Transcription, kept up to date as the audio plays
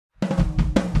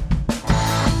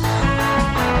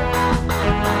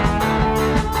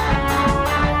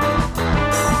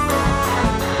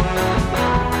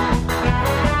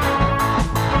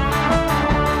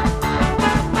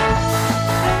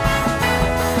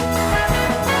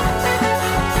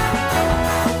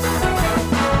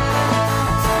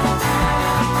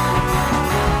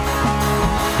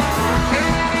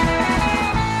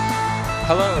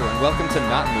Welcome to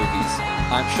Not Movies.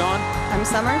 I'm Sean. I'm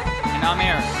Summer. And I'm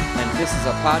Eric. And this is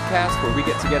a podcast where we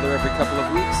get together every couple of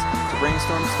weeks to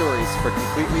brainstorm stories for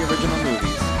completely original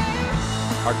movies.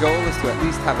 Our goal is to at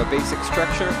least have a basic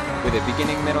structure with a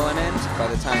beginning, middle, and end by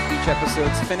the time each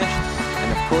episode's finished, and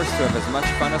of course to have as much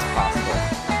fun as possible.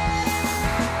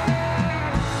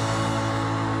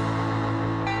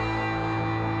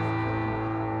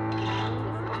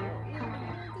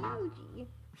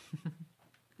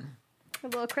 A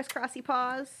little crisscrossy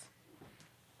paws.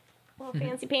 A little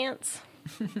fancy pants.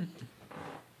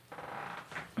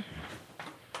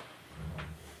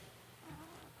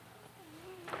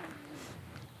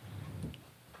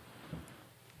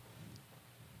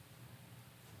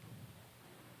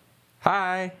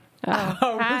 Hi.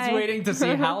 I was waiting to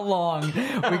see how long we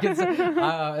could.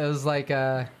 It was like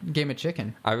a game of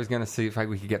chicken. I was going to see if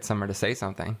we could get Summer to say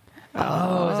something.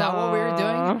 Oh, is that what we were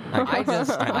doing?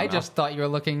 I just thought you were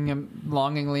looking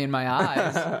longingly in my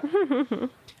eyes.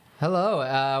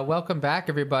 Hello, welcome back,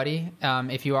 everybody.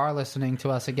 If you are listening to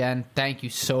us again, thank you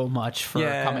so much for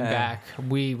coming back.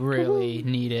 We really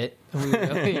need it. We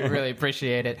really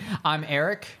appreciate it. I'm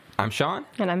Eric. I'm Sean.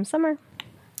 And I'm Summer.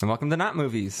 And welcome to Not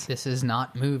Movies. This is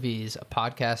Not Movies, a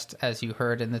podcast, as you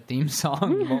heard in the theme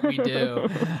song, what we do.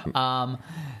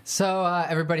 So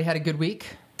everybody had a good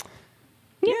week?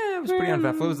 Yeah, it was pretty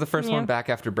uneventful. It was the first one back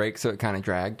after break, so it kind of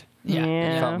dragged. Yeah.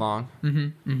 It felt long.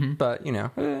 But, you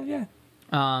know, yeah.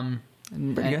 And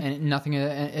nothing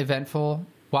eventful.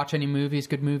 Watch any movies?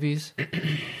 Good movies?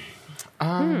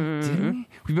 Didn't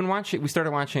we? We started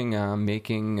watching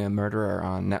Making a Murderer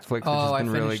on Netflix, which has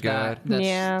been really good.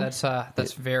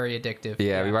 That's very addictive.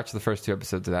 Yeah, we watched the first 2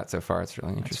 episodes of that so far. It's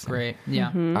really interesting. That's great. Yeah.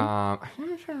 I'm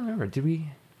trying to remember. Did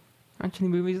we watch any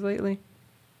movies lately?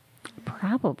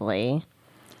 Probably,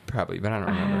 but I don't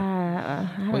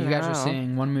remember. You guys are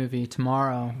seeing one movie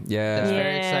tomorrow. Yeah. That's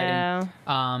very exciting.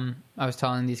 I was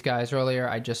telling these guys earlier,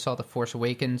 I just saw The Force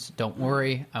Awakens. Don't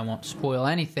worry, I won't spoil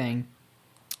anything.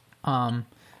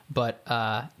 But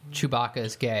Chewbacca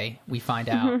is gay, we find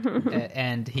out.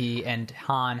 and he and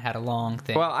Han had a long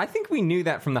thing. Well, I think we knew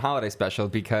that from the holiday special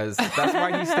because that's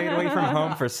why he stayed away from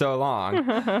home for so long.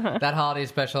 That holiday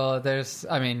special,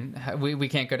 we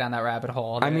can't go down that rabbit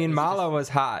hole. Mala was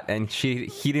hot, and he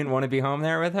didn't want to be home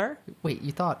there with her. Wait,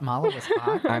 you thought Mala was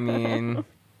hot?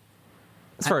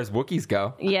 As far as Wookiees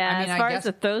go. Yeah, as far as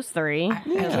with those three,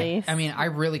 at least. I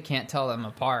really can't tell them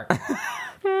apart.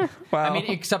 Well,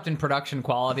 except in production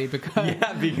quality because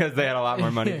they had a lot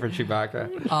more money for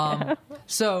Chewbacca.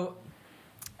 So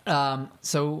I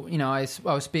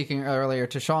was speaking earlier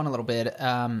to Sean a little bit,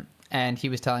 and he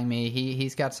was telling me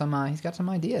he's got some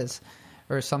ideas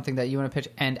or something that you want to pitch,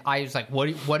 and I was like,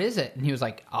 what is it? And he was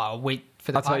like, wait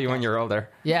for the I'll tell you when you're older.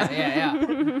 Yeah.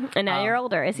 And now you're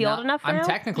older. Is he old enough now? I'm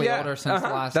technically older since the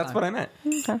last That's time. what I meant.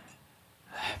 Okay.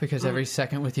 Because every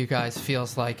second with you guys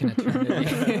feels like an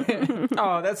eternity.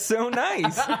 Oh, that's so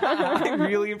nice. I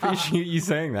really appreciate you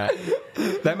saying that.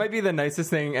 That might be the nicest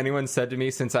thing anyone said to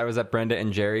me since I was at Brenda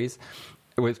and Jerry's.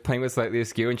 It was playing with Slightly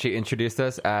Askew, and she introduced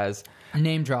us as...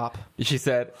 Name drop. She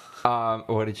said,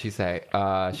 what did she say?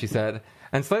 She said,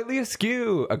 and Slightly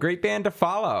Askew, a great band to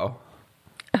follow.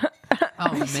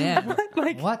 Oh, man.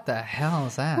 What the hell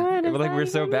is that? We're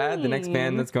so bad. The next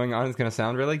band that's going on is going to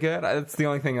sound really good. That's the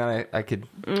only thing that I could...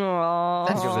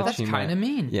 That's kind of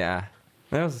mean. Yeah.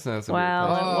 That was a weird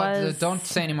place. Don't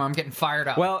say anymore. I'm getting fired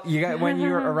up. Well, when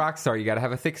you're a rock star, you got to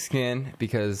have a thick skin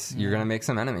because you're going to make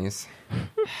some enemies.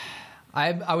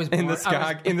 I was born, in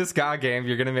the ska game.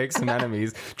 You're gonna make some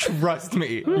enemies. Trust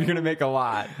me, you're gonna make a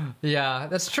lot. Yeah,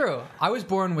 that's true. I was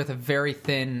born with a very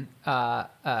thin,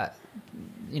 epidermal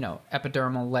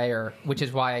layer, which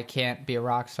is why I can't be a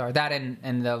rock star. That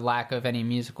and the lack of any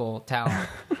musical talent.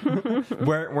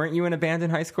 Weren't you in a band in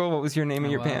high school? What was your name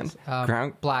of your band?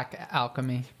 Black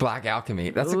Alchemy. Black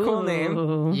Alchemy. That's a cool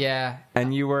name. Yeah.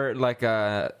 And you were like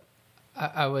a.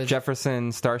 I was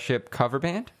Jefferson Starship cover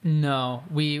band? No,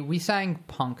 we sang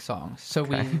punk songs, so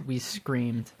we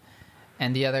screamed.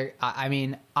 And the other,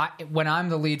 when I'm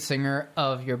the lead singer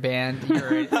of your band,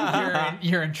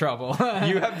 you're in trouble.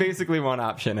 You have basically one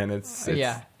option, and it's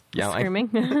screaming.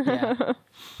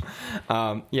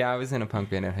 I was in a punk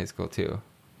band in high school too.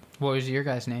 What was your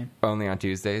guys' name? Only on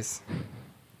Tuesdays,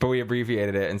 but we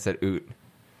abbreviated it and said Oot.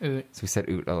 Oot. So we said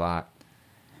Oot a lot.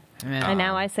 And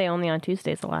now I say only on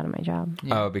Tuesdays a lot of my job.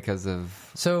 Yeah. Oh, because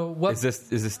of... So what... Is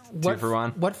this 2 for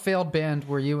 1? What failed band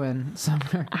were you in,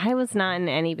 Summer? I was not in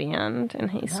any band in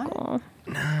high school.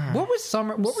 No. What was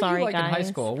Summer... What were you like in high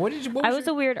school? I was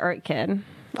a weird art kid.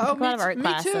 Oh, a lot of art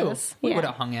classes. Too. We would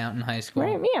have hung out in high school.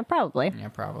 Right? Yeah, probably. Yeah,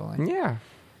 probably. Yeah.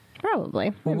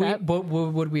 Probably.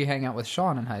 Would we hang out with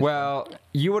Sean in high school? Well,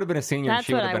 you would have been a senior, and That's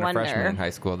she would what have been I a freshman wonder. in high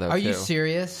school, though. Are you too.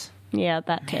 serious? Yeah,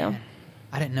 that too.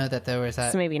 I didn't know that there was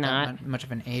that. So maybe that not. much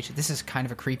of an age. This is kind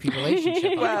of a creepy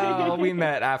relationship. Well, we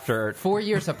met after 4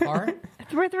 years apart.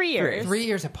 We're 3 years. 3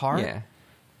 years apart. Yeah.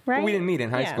 Right? But we didn't meet in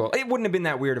high Yeah. school. It wouldn't have been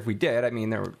that weird if we did. I mean,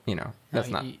 there were, that's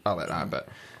No, not all that odd, but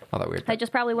all that weird. I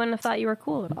just probably wouldn't have thought you were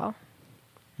cool at all.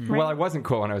 Well, I wasn't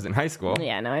cool when I was in high school.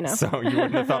 Yeah, no, I know. So you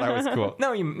wouldn't have thought I was cool.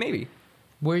 No, maybe.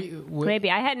 Were you? Maybe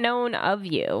I had known of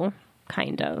you,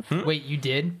 kind of. Wait, you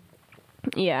did?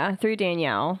 Yeah, through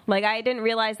Danielle. Like, I didn't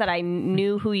realize that I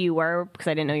knew who you were because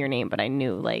I didn't know your name, but I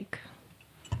knew, like,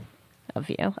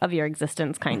 of your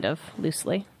existence, kind of,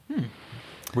 loosely.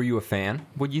 Were you a fan,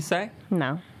 would you say?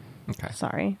 No, Okay.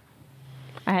 sorry.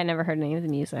 I had never heard any of the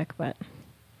music, but...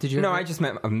 Did you? No, ever- I just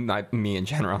meant me in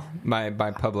general. My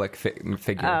public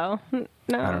figure. Oh, no,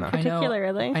 I don't know.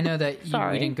 particularly. I know that you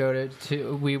Sorry. didn't go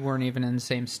to. We weren't even in the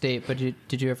same state. But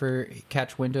did you ever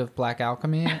catch wind of Black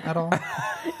Alchemy at all?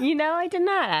 You know, I did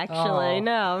not, actually. Oh.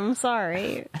 No, I'm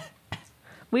sorry.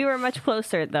 We were much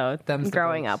closer, though, Them's the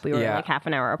growing close. up. We were, Yeah. like, half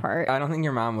an hour apart. I don't think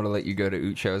your mom would have let you go to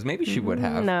Oot shows. Maybe she would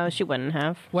have. No, she wouldn't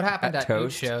have. What happened At at Oot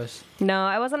Toast? shows? No,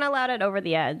 I wasn't allowed at Over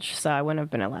the Edge, so I wouldn't have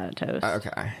been allowed at Toast.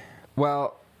 Okay.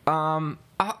 Well, all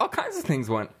kinds of things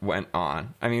went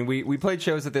on. I mean, we played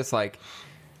shows at this like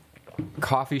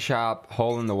coffee shop,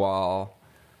 hole in the wall,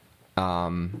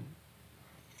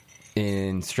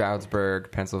 in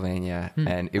Stroudsburg, Pennsylvania,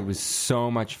 and it was so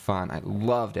much fun. I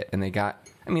loved it, and they got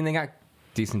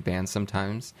decent bands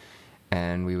sometimes,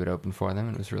 and we would open for them,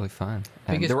 and it was really fun.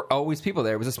 And Biggest- there were always people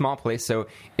there. It was a small place, so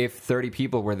if 30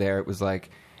 people were there, it was like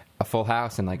a full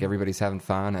house, and like everybody's having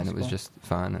fun, and it was cool. just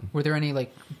fun. And Were there any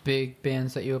like big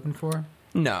bands that you opened for?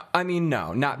 no, I mean,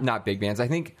 no, not big bands. I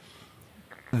think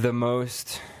the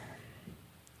most,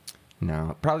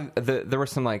 no, probably there were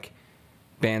some like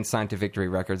bands signed to Victory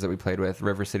Records that we played with.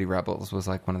 River City Rebels was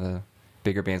like one of the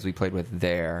bigger bands we played with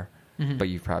there, but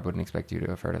you probably wouldn't expect you to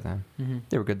have heard of them.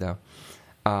 They were good though.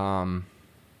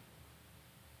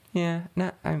 Yeah,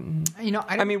 not. You know,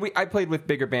 I mean, I played with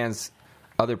bigger bands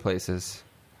other places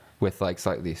with like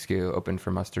Slightly Askew, opened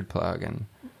for Mustard Plug and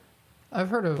I've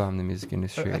heard of. Bomb the Music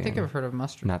Industry. I think and I've heard of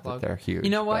Mustard not Plug. that they're huge. You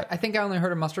know what? but I think I only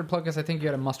heard of Mustard Plug because I think you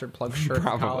had a Mustard Plug shirt. in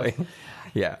probably. college.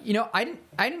 Yeah. You know, I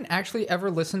didn't actually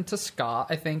ever listen to ska.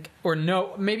 I think, or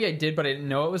no, maybe I did, but I didn't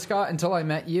know it was ska until I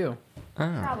met you.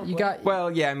 Probably. You got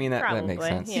Well, yeah, I mean that makes Probably,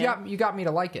 sense. yeah. you got me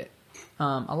to like it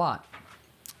a lot.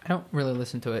 I don't really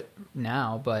listen to it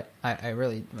now, but I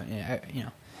really, you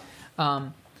know.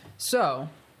 Welcome, so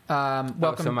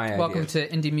my welcome ideas. to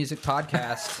Indie Music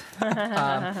Podcast.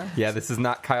 Yeah, this is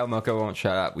not Kyle Mocha won't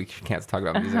shut up. We can't talk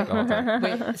about music the whole time.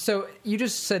 Wait, so you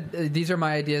just said these are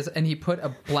my ideas, and he put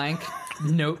a blank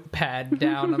notepad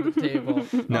down on the table.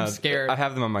 No, I'm scared. I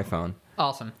have them on my phone.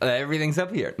 Awesome. Everything's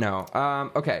up here. No.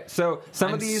 Okay. So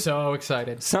I'm so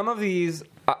excited. some of these,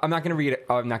 I'm not going to read.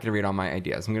 I'm not going to read all my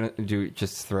ideas. I'm going to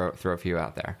just throw a few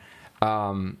out there.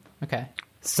 Okay.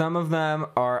 Some of them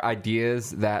are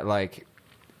ideas that like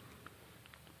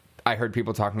I heard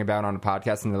people talking about on a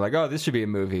podcast, and they're like, "Oh, this should be a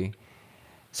movie."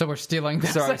 So we're stealing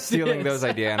those So I'm stealing ideas. those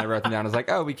ideas, and I wrote them down. I was like,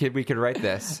 "Oh, we could write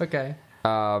this." Okay.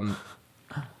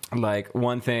 Like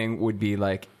one thing would be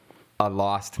like a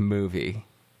lost movie,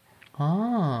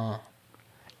 Oh.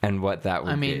 and what that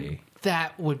would I mean, be.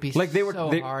 that would be Like they were, so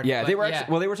hard. yeah, but they were.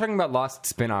 Actually, well, they were talking about lost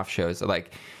spin-off shows.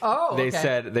 Like, Oh, they okay.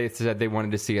 said they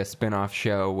wanted to see a spin-off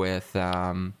show with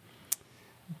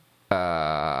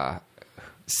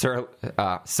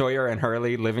Sawyer and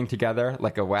Hurley living together,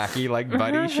 like a wacky like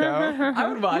buddy show. I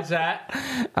would watch that.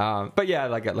 But yeah,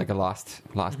 like a lost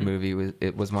movie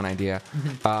was one idea.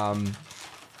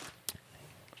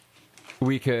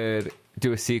 We could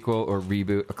do a sequel or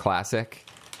reboot a classic.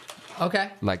 Okay.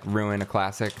 Like ruin a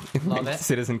classic, Love like it.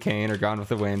 Citizen Kane or Gone with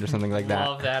the Wind or something like that.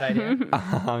 Love that idea.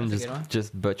 Just good one.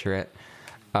 just butcher it.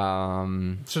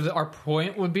 So our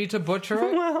point would be to butcher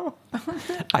it? Well,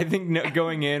 I think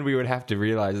going in, we would have to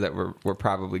realize that we're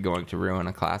probably going to ruin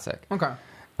a classic. Okay.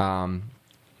 One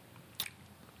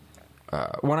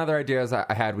other idea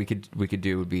I had we could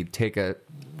do would be take an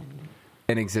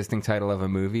existing title of a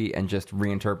movie and just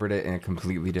reinterpret it in a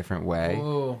completely different way.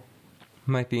 Ooh.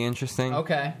 Might be interesting.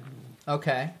 Okay.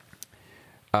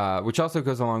 Which also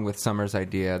goes along with Summer's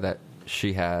idea that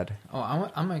she had Oh,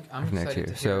 I'm next excited year.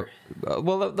 to So, hear.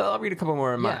 well, I'll read a couple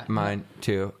more of Yeah. mine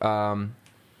too.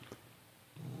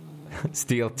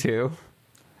 Steel 2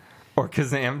 or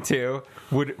Kazam 2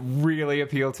 would really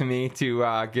appeal to me to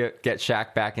get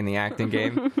Shaq back in the acting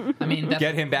game. I mean,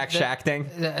 Get him back Shacting.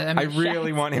 I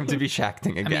really want him to be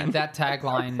Shacting I again. mean, that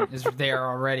tagline is there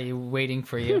already waiting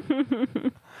for you.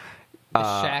 The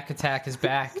Shaq attack is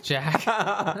back, Jack.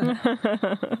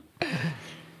 I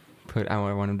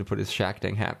want him to put his Shaq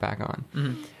Dang hat back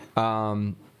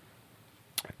on.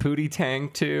 Pootie Tang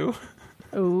 2.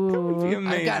 Ooh. That would be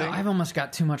amazing. I've almost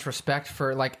got too much respect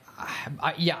for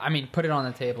put it on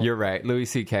the table. You're right. Louis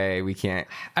C.K., we can't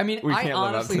I live up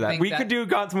honestly to that. think We could do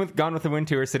Gone with the Wind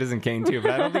 2 or Citizen Kane 2,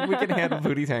 but I don't think we can handle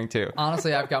Pootie Tang 2.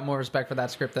 Honestly, I've got more respect for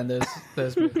that script than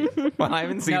those movies. Well, I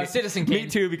haven't seen No, it. Citizen Kane. Me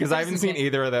too, because I haven't seen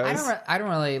either of those. I don't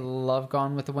really love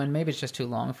Gone with the Wind. Maybe it's just too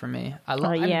long for me.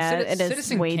 It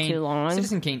is way too long.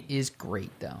 Citizen Kane is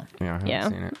great, though. Yeah, I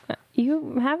haven't seen it.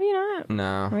 Have you not?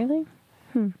 No. Really?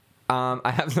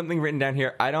 I have something written down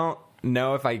here. I don't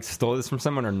know if I stole this from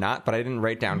someone or not, but I didn't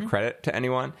write down credit to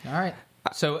anyone. All right.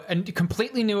 So a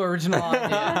completely new original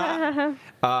idea.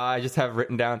 I just have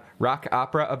written down rock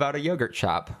opera about a yogurt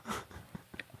shop.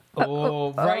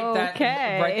 Oh, write that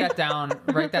down.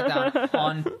 Write that down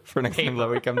on For next time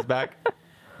Loey comes back.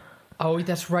 Oh,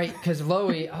 that's right. Because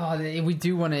Loey, we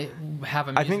do want to have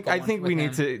a musical I think we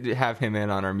need to have him in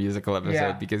on our musical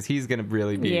episode because he's going to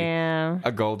really be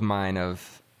a gold mine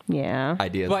of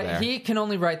ideas. But there. he can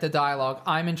only write the dialogue.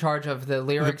 I'm in charge of the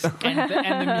lyrics and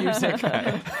the music.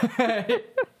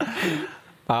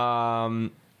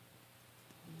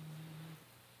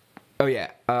 Oh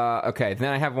yeah. Okay.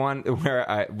 Then I have one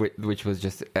which was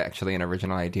just actually an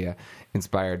original idea,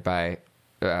 inspired by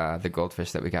the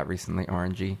goldfish that we got recently,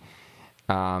 orangey.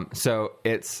 So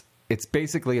it's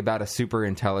basically about a super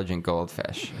intelligent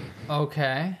goldfish.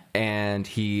 Okay. And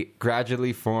he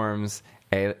gradually forms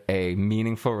a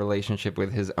meaningful relationship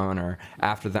with his owner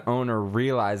after the owner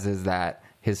realizes that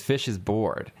his fish is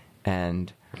bored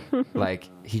and like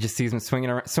he just sees him swimming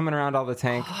around all the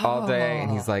tank all day, and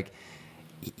he's like,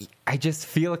 I just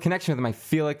feel a connection with him. I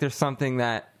feel like there's something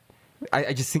that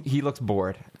I just think he looks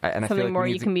bored, and something I feel like more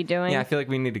we you can be doing. Yeah, I feel like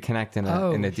we need to connect in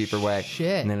a deeper way.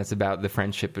 Shit. And then it's about the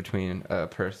friendship between a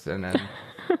person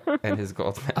and his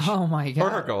goldfish. Oh my god! Or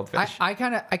her goldfish. I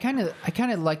kind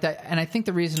of like that, and I think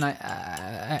the reason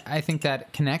I think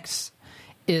that connects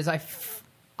is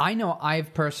I know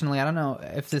I've personally, I don't know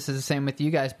if this is the same with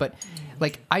you guys, but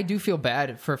like I do feel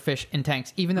bad for fish in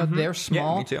tanks, even though they're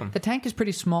small. Yeah, me too. The tank is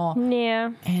pretty small.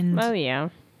 Yeah. And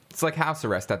It's like house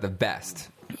arrest at the best.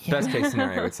 Best case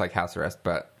scenario, it's like house arrest,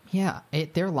 but yeah,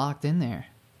 they're locked in there.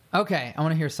 Okay, I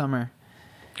want to hear Summer.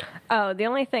 Oh, the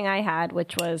only thing I had,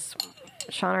 which was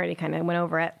Sean already kind of went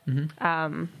over it.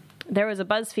 There was a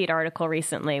BuzzFeed article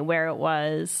recently where it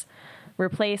was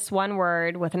replace one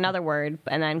word with another word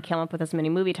and then come up with as many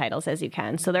movie titles as you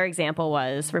can. So their example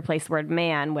was replace the word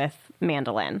man with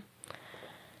mandolin.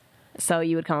 So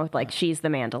you would come up with like she's the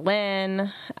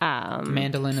mandolin.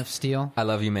 Mandolin of Steel. I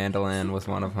Love You Mandolin was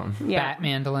one of them. Yeah. Bat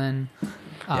Mandolin.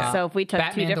 So if we took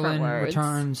Bat two different Mandolin words.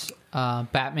 returns.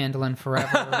 Bat Mandolin Forever.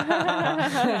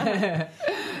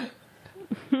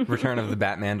 Return of the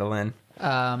Bat Mandolin.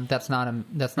 That's not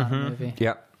a movie.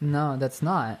 Yep. No, that's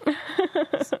not.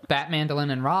 Bat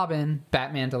Mandolin and Robin.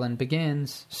 Bat Mandolin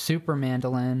Begins. Super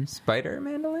Mandolin. Spider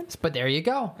Mandolin? But there you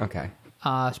go. Okay.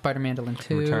 Spider Mandolin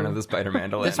 2. Return of the Spider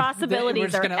Mandolin. The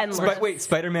possibilities are endless. Wait,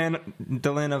 Spider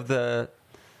Mandolin of the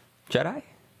Jedi?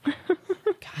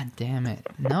 God damn it!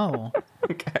 No.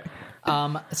 Okay.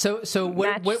 So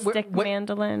what? Matchstick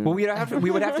mandolin. Well,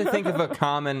 we would have to think of a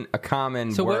common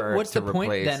So word. what's the to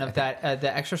point replace. then of that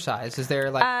the exercise? Is there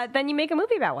like then you make a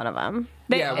movie about one of them.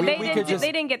 They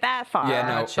didn't get that far.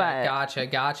 Yeah, no.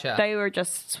 Gotcha. They were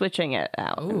just switching it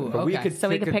out. Ooh, But we okay. could So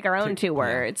we could pick our own two yeah.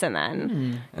 words and then And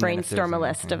then brainstorm if a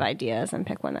there's list of ideas and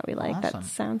pick one that we like. Awesome. That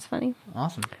sounds funny.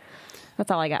 Awesome. That's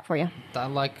all I got for you. I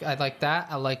like that.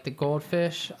 I like the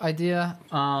goldfish idea.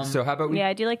 So how about we? Yeah,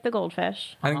 I do like the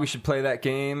goldfish. I think we should play that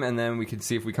game, and then we can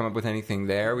see if we come up with anything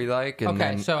there we like. And Okay,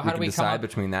 then so how do we decide come up,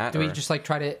 between that? Do we or- just like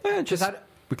try to?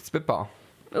 we could spitball.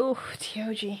 Ooh,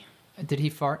 Diogi. Did he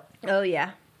fart? Oh,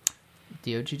 yeah.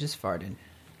 Diogi just farted.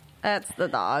 That's the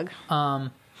dog. Yeah,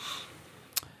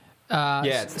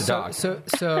 it's the dog. So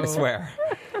I swear.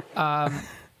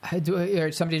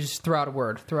 somebody just throw out a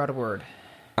word.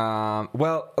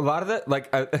 Well, a lot of it,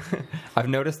 like I've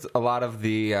noticed a lot of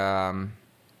the. Well,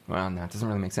 no, it doesn't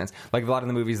really make sense. Like a lot of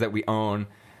the movies that we own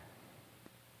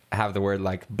have the word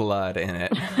like blood in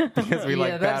it because we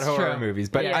like bad that's horror true. movies,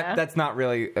 but Yeah. that's not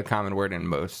really a common word in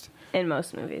most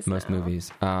movies.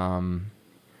 movies. You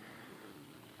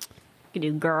could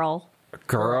do girl.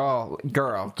 Girl,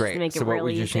 great. make it So what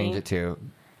really would you change easy. it to?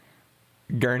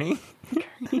 Gurney?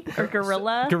 Or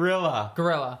gorilla. Gorilla.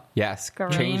 Gorilla. Yes.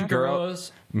 Gorilla. Change girl.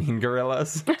 Gorillas. Mean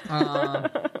gorillas.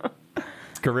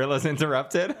 Gorillas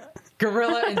interrupted.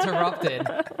 Gorilla interrupted.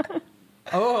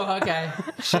 Oh, okay.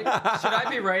 Should I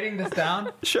be writing this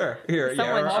down? Sure. Here,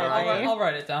 Someone yeah. should. I'll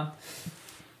write it down.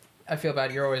 I feel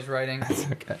bad. You're always writing.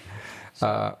 Okay.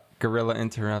 Gorilla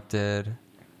interrupted.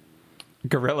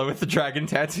 Gorilla with the dragon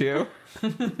tattoo.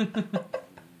 Mean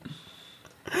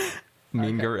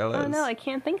Okay. gorillas. Oh no, I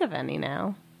can't think of any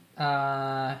now.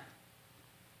 Girl.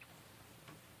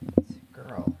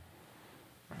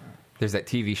 There's that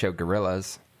TV show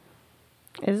Gorillas.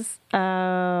 There is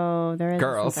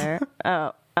Girls. There.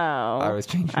 Oh. I was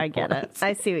changing I get it. words.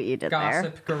 I see what you did there.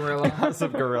 Gossip Gorilla. House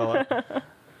of Gorilla.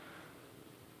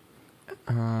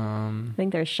 I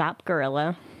think there's Shop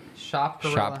Gorilla, Shop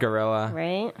Gorilla. Shop Gorilla.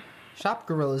 right? Shop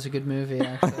Gorilla is a good movie,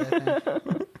 actually, I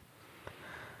think.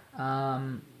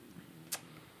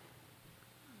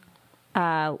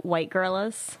 White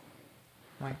Gorillas.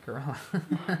 White Gorilla.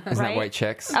 Isn't that Right? White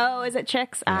Chicks? Oh, is it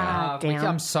Chicks? Ah, damn.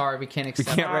 I'm sorry, we can't We accept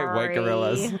can't write White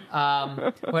Gorillas.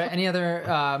 Any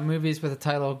other movies with the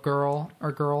title Girl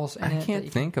or Girls in I it? that can't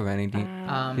you- think of any.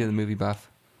 You're the movie buff.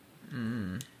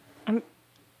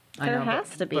 I There know, has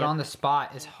but, to be But a- on the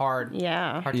spot is hard.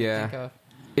 Yeah. Hard Yeah. to think of.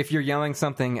 If you're yelling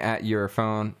something at your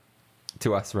phone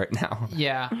to us right now,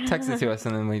 Yeah. text it to us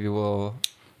and then maybe we'll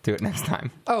do it next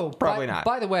time. Oh, Probably not.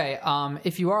 By the way,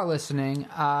 if you are listening,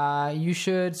 you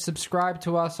should subscribe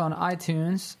to us on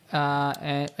iTunes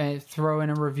and throw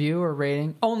in a review or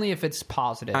rating. Only if it's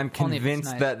positive. I'm Only if it's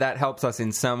convinced nice. that helps us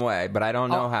in some way, but I don't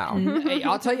know how. Hey,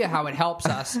 I'll tell you how it helps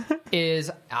us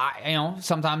is,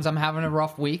 sometimes I'm having a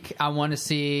rough week. I want to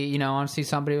see,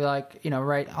 somebody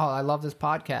write, oh, I love this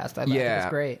podcast. I think it's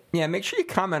great. Yeah, make sure you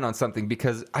comment on something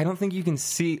because I don't think you can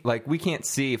see, we can't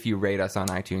see if you rate us on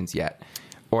iTunes yet.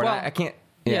 Or Well, I can't,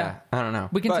 yeah. I don't know.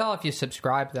 We can But tell if you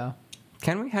subscribe, though.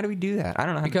 Can we? How do we do that? I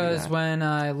don't know how Because to do that. when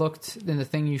I looked in the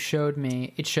thing you showed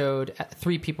me, it showed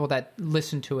 3 people that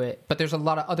listened to it. But there's a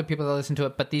lot of other people that listen to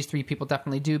it, but these 3 people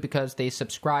definitely do because they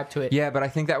subscribe to it. Yeah, but I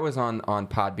think that was on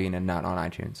Podbean and not on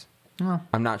iTunes. Oh.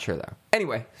 I'm not sure, though.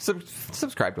 Anyway,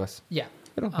 subscribe to us. Yeah.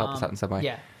 It'll help us out in some way.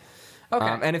 Yeah. Okay.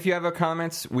 And if you have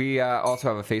comments, we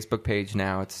also have a Facebook page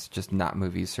now. It's just Not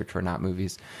Movies. Search for Not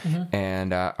Movies. Mm-hmm.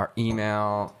 And our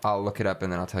email, I'll look it up and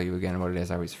then I'll tell you again what it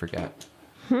is. I always forget.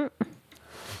 All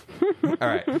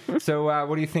right. So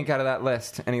what do you think out of that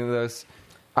list? Any of those?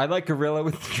 I like Gorilla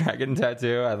with the dragon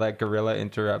tattoo. I like Gorilla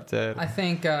Interrupted. I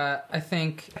think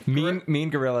Mean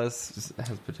Gorillas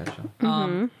has potential.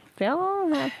 They all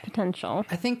have potential.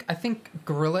 I think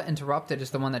Gorilla Interrupted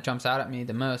is the one that jumps out at me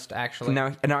the most, actually.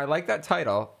 Now I like that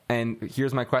title, and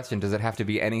here's my question: does it have to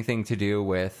be anything to do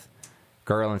with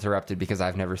Girl Interrupted? Because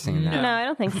I've never seen that. No, I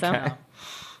don't think so. Okay.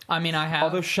 I mean, I have.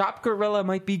 Although Shop Gorilla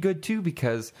might be good too,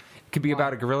 because it could be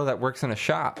about a gorilla that works in a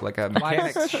shop, like a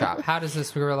mechanic's shop. How does this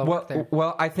gorilla work there?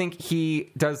 Well, I think he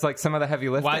does some of the heavy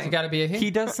lifting. Why's it gotta be a he? He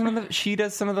does she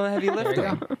does some of the heavy lifting.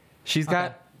 go. She's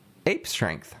got ape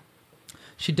strength.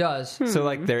 She does.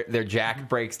 So their jack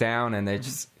breaks down and they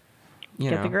just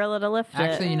Get the gorilla to lift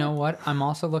Actually, it. you know what? I'm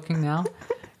also looking now.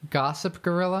 Gossip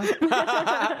Gorilla.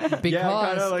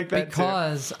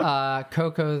 Because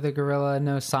Coco the gorilla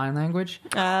knows sign language.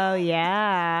 Oh,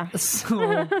 yeah.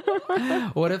 So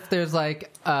what if there's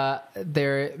okay,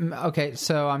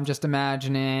 so I'm just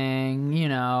imagining,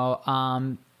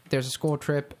 there's a school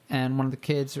trip and one of the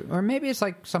kids, or maybe it's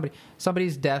like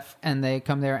somebody's deaf and they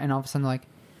come there and all of a sudden like,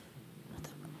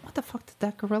 what the fuck did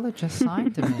that gorilla just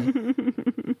sign to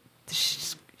me?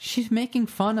 She's making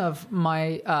fun of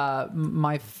my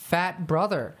my fat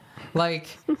brother. Like,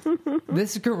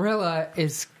 this gorilla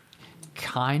is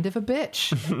kind of a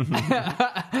bitch.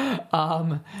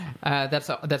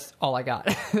 That's all I got.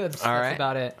 That's right.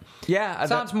 about it. Yeah,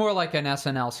 Sounds more like an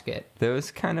SNL skit.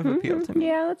 those kind of appeal to me.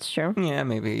 Yeah, that's true. Yeah,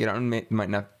 maybe might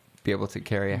not be able to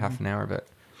carry a half an hour,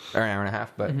 or an hour and a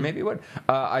half, but maybe it would.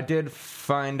 I did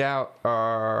find out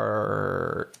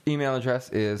our email address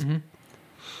is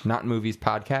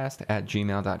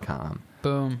notmoviespodcast@gmail.com.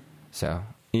 Boom. So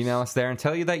email us there and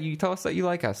tell us that you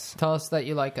like us. Tell us that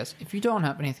you like us. If you don't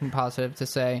have anything positive to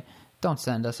say, don't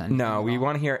send us anything. No, we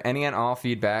want to hear any and all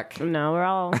feedback. No, we're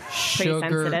all pretty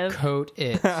sensitive. Sugarcoat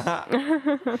it.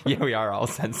 Yeah, we are all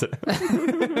sensitive. Take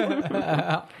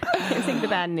the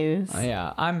bad news.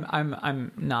 Yeah,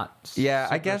 I'm not. Yeah,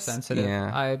 I super guess, sensitive.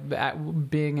 yeah.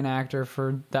 Being an actor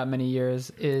for that many years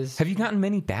is. Have you gotten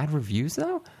many bad reviews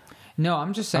though? No,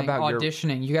 I'm just saying About your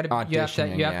auditioning. You have to yeah.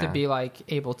 be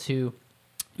able to,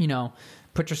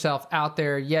 put yourself out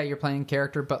there. Yeah, you're playing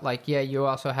character, but you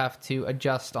also have to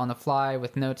adjust on the fly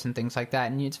with notes and things like that.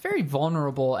 And it's very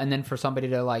vulnerable. And then for somebody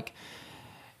to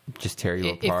just tear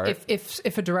you apart.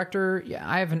 If a director,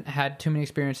 I haven't had too many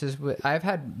experiences with. I've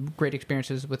had great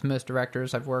experiences with most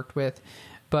directors I've worked with,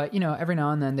 but every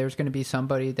now and then there's going to be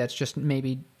somebody that's just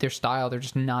maybe their style, they're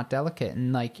just not delicate,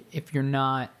 and like if you're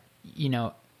not,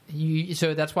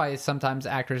 so that's why sometimes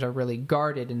actors are really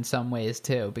guarded in some ways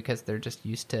too, because they're just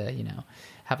used to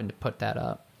having to put that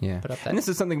up. Yeah, put up that. And this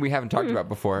is something we haven't talked about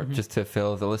before. Just to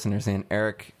fill the listeners in,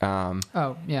 Eric.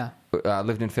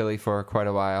 Lived in Philly for quite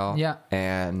a while. Yeah,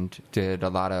 and did a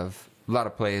lot of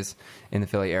plays in the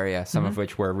Philly area. Some of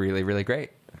which were really, really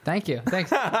great. Thank you.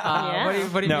 Thanks.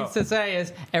 What he means to say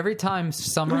is every time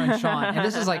Summer and Sean, and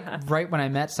this is like right when I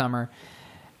met Summer.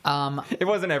 It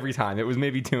wasn't every time. It was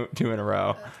maybe two in a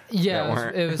row. Yeah,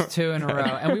 it was 2 in a row.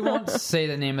 And we won't say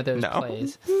the name of those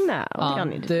plays. No, we don't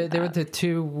need to do They were that. the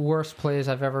 2 worst plays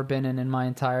I've ever been in my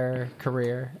entire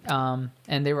career. And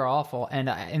they were awful. And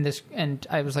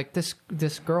I was like,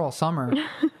 this girl, Summer,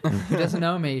 who doesn't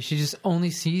know me, she just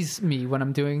only sees me when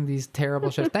I'm doing these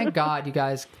terrible shows. Thank God you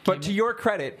guys But to your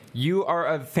credit, you are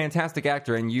a fantastic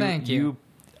actor, and Thank you.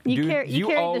 You carried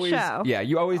the show. Yeah,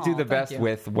 you always do the thank best you.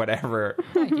 with whatever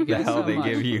you the guys hell so they much.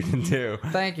 give you to do.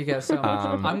 Thank you guys so much.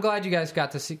 I'm glad you guys got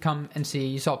to come and see.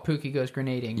 You saw Pookie Goes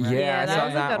Grenading, right? Yeah, I that saw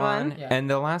was a that good one. one. Yeah. And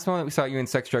the last one that we saw you in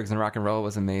Sex, Drugs, and Rock and Roll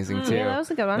was amazing, too. Yeah, that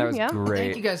was a good one. That was Yeah. great.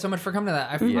 Thank you guys so much for coming to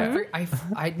that.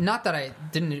 I not that I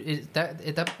didn't.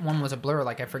 That one was a blur.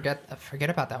 Like I forget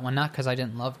about that one. Not because I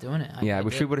didn't love doing it. I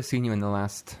wish we would have seen you in the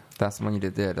last one you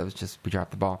did. It was just, we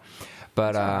dropped the ball.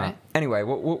 But all right. anyway,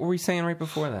 what were we saying right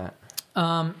before that?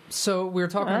 So we were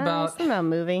talking about a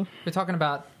movie. we're talking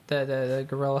about the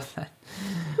gorilla.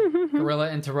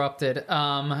 Gorilla Interrupted.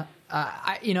 I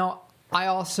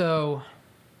also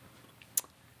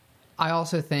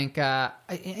think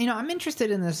I'm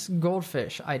interested in this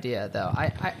goldfish idea though.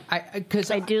 Because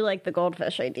I do like the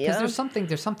goldfish idea. there's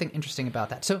something interesting about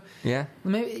that. So Yeah.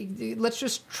 maybe let's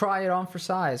just try it on for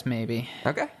size. Maybe.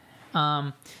 Okay.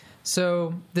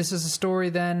 So this is a story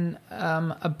then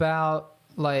about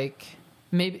like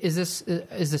maybe is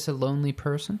this a lonely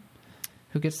person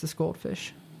who gets this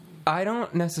goldfish? I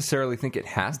don't necessarily think it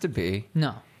has to be.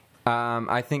 No.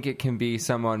 I think it can be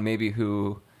someone maybe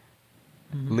who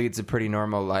leads a pretty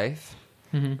normal life.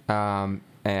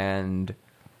 And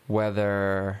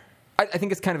whether... I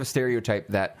think it's kind of a stereotype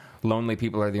that lonely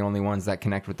people are the only ones that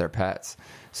connect with their pets.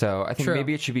 So I think True.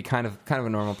 maybe it should be kind of a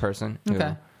normal person who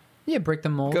Okay. Yeah, break the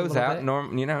mold. goes a out, little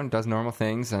bit. does normal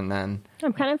things, and then...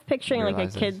 I'm kind of picturing like a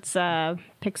Realizes. kid's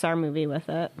Pixar movie with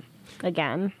it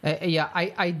again.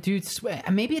 I do swear.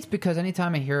 Maybe it's because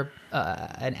anytime I hear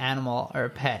an animal or a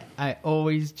pet, I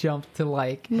always jump to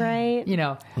like, Right.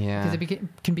 Yeah. because it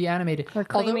can be animated Or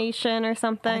claymation or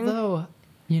something. Although,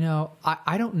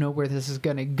 I don't know where this is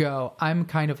going to go. I'm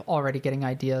kind of already getting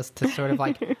ideas to sort of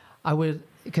like,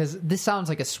 because this sounds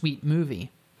like a sweet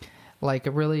movie. Like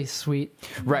a really sweet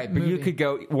Right, but you movie. could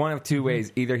go one of two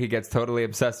ways. Either he gets totally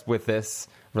obsessed with this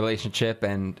relationship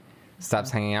and stops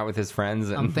hanging out with his friends.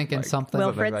 And I'm thinking something.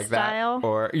 Wilfred like style? that.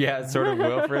 Or, sort of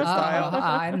Wilfred style.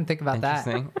 I didn't think about that.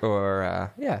 Interesting.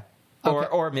 Or, Okay.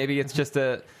 Or maybe it's just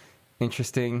a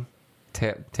interesting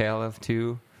tale of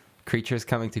two creatures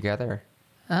coming together.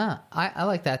 I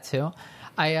like that too.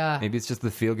 Maybe it's just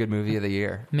the feel-good movie of the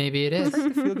year. Maybe it is.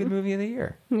 The feel-good movie of the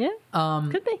year. Yeah.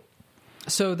 Could be.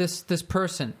 So this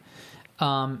person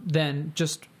then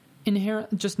just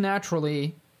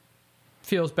naturally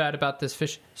feels bad about this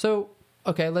fish. So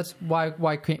okay,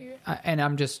 why can't, and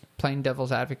I'm just playing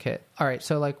devil's advocate. All right,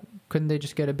 so like couldn't they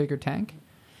just get a bigger tank?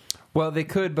 Well, they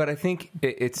could, but I think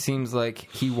it seems like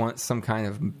he wants some kind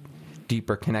of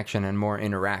deeper connection and more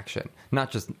interaction,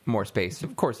 not just more space.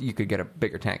 Of course, you could get a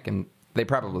bigger tank, and they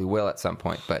probably will at some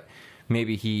point. But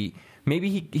maybe he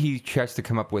tries to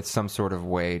come up with some sort of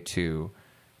way to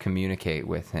communicate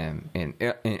with him in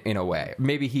a way.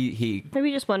 Maybe he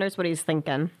just wonders what he's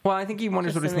thinking. Well, I think he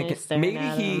wonders what he's Just thinking. staring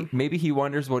at him. Maybe he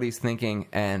wonders what he's thinking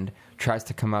and tries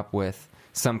to come up with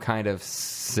some kind of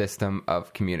system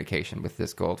of communication with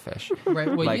this goldfish. Right.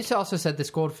 Well, Like- you also said this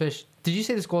goldfish. Did you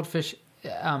say this goldfish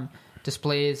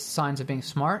displays signs of being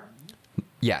smart?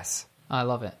 Yes. I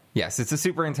love it. Yes, it's a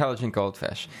super intelligent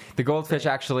goldfish. The goldfish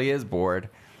actually is bored,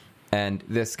 and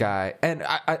this guy... And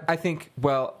I think,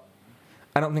 well,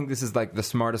 I don't think this is like the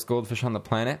smartest goldfish on the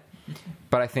planet,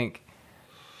 but I think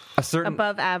a certain...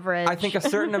 Above average. I think a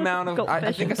certain amount of... I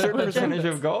Goldfish think a certain percentage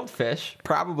of goldfish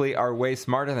probably are way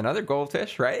smarter than other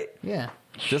goldfish, right? Yeah.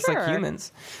 Just like Sure.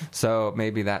 humans. So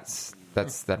maybe that's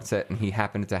it, and he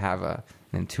happened to have an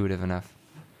intuitive enough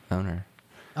owner.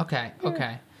 Okay.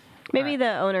 Maybe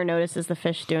the owner notices the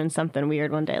fish doing something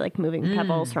weird one day, like moving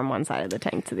pebbles from one side of the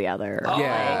tank to the other. Or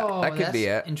Yeah, that could be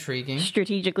that's it. Intriguing.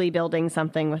 strategically building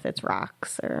something with its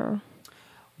rocks. Or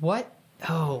What?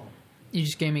 Oh, you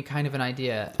just gave me kind of an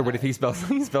idea. Or what if he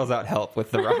spells out help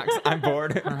with the rocks? I'm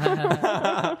bored.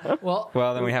 Well,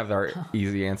 Well, then we have our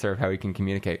easy answer of how we can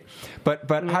communicate. But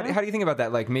how do you think about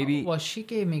that? Like maybe well, she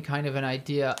gave me kind of an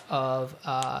idea of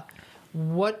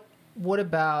what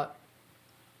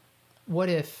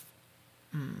if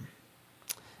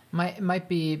might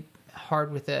be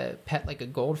hard with a pet like a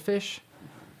goldfish,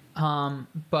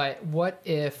 but what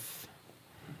if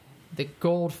the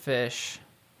goldfish,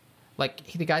 like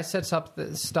the guy sets up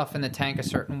the stuff in the tank a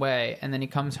certain way, and then he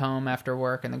comes home after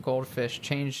work, and the goldfish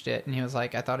changed it, and he was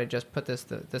like, "I thought I just put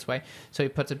this way," so he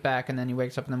puts it back, and then he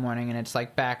wakes up in the morning, and it's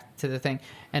like back to the thing,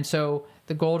 and so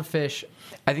the goldfish.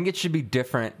 I think it should be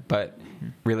different, but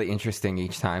really interesting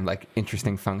each time. Like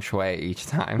interesting feng shui each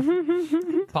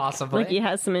time. Possibly. like he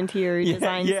has some interior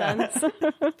design sense.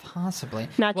 Possibly.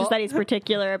 Not Well, just that he's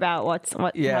particular about how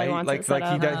he wants it set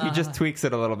up. he just tweaks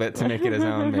it a little bit to make it his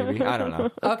own. Maybe I don't know,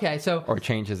 Okay, so or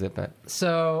changes it, but.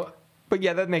 But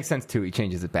yeah, that makes sense too. He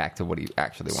changes it back to what he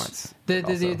actually wants.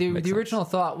 the original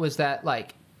thought was that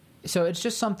like, so it's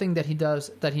just something that he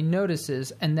does, that he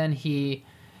notices, and then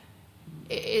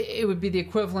it would be the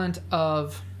equivalent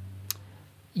of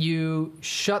you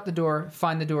shut the door,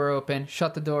 find the door open,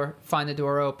 shut the door, find the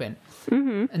door open,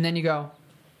 and then you go,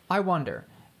 I wonder,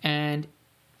 and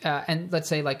let's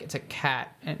say like it's a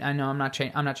cat, and I know I'm not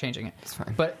changing it. It's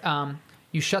fine. But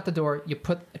you shut the door, you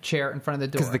put a chair in front of the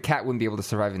door Because the cat wouldn't be able to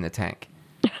survive in the tank.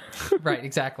 right,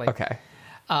 exactly. Okay.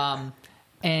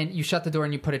 And you shut the door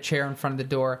and you put a chair in front of the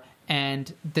door,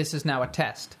 and this is now a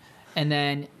test. And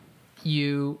then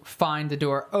you find the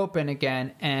door open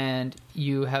again, and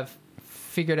you have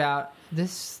figured out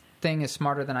this thing is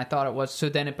smarter than I thought it was. So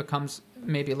then it becomes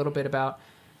maybe a little bit about,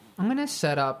 I'm going to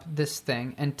set up this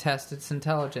thing and test its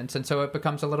intelligence. And so it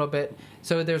becomes a little bit,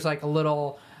 so there's like a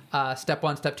little step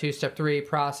 1, step 2, step 3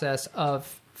 process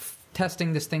of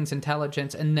testing this thing's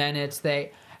intelligence. And then it's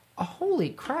holy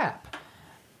crap.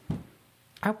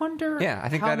 I wonder I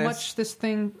think how that is- much this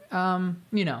thing,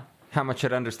 How much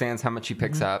it understands, how much he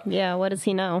picks up. Yeah, what does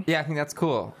he know? Yeah, I think that's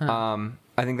cool.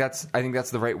 I think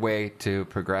that's the right way to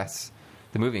progress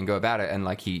the movie and go about it. And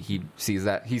like he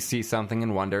sees something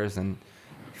and wonders and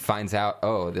finds out,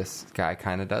 oh, this guy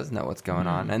kind of does know what's going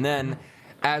on. And then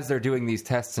as they're doing these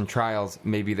tests and trials,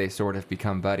 maybe they sort of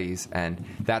become buddies, and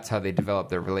that's how they develop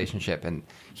their relationship. And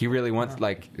he really wants,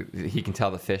 he can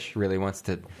tell the fish really wants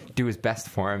to do his best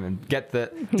for him and do the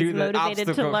motivated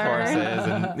to obstacle learn. courses.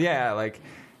 And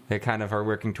they kind of are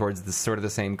working towards the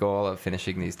same goal of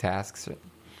finishing these tasks.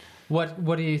 What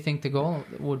do you think the goal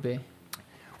would be?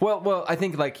 Well, I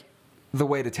think like the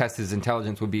way to test his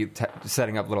intelligence would be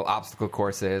setting up little obstacle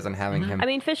courses and having him. I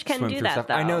mean, fish can swim do through that, stuff.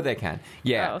 though. I know they can.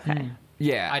 Yeah. Oh, okay.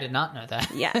 Yeah. I did not know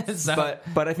that. Yes. So-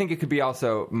 But I think it could be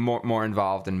also more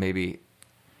involved and maybe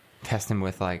test him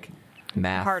with like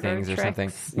math Harder things or tricks.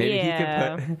 something. Maybe he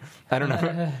Yeah. could put. I don't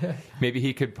know. Maybe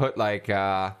he could put like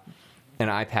an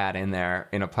iPad in there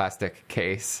in a plastic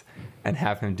case and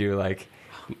have him do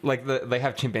they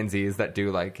have chimpanzees that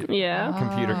do Yeah.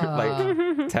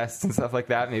 computer tests and stuff like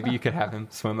that. Maybe you could have him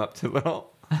swim up to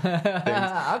little things,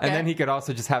 and then he could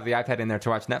also just have the iPad in there to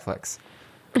watch Netflix.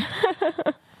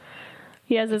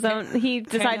 He has his own. He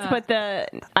decides to put the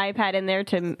iPad in there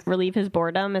to relieve his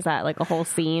boredom. Is that like a whole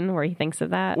scene where he thinks of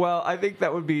that? Well, I think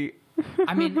that would be.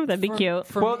 I mean, That'd be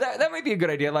cute. Well, that might be a good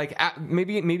idea. Like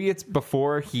maybe it's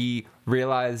before he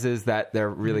realizes that they're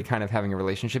really kind of having a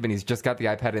relationship, and he's just got the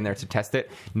iPad in there to test it.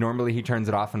 Normally, he turns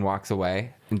it off and walks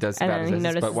away and does and about then his he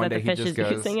business. notices But one that day the he fish just is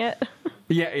goes, using it.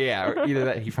 yeah. Or either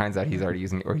that he finds out he's already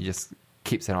using it, or he just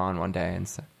keeps it on one day and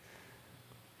says,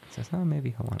 "Oh,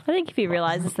 maybe he'll want." I think if he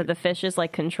realizes that the fish is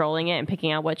like controlling it and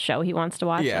picking out what show he wants to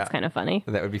watch, Yeah. that's kind of funny.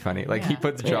 That would be funny. Like he Yeah.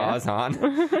 puts Jaws on.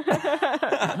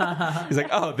 He's like,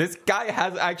 "Oh, this guy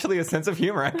has actually a sense of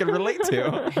humor I can relate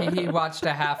to." he watched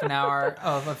a half an hour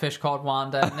of A Fish Called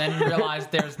Wanda and then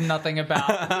realized there's nothing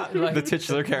about The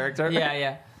titular character.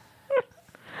 Yeah.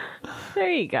 There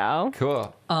you go.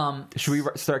 Cool. Should we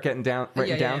start writing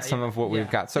down some of what we've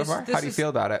got so far? This How do you feel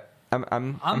about it?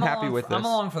 I'm happy with this. I'm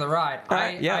along for the ride. All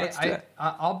right, let's do it.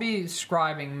 I'll be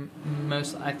scribing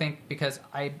most. I think because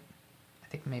I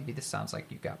think maybe this sounds like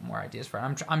you've got more ideas for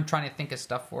it. I'm trying to think of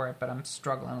stuff for it, but I'm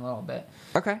struggling a little bit.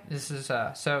 Okay. This is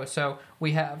so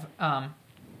we have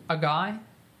a guy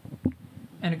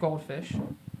and a goldfish,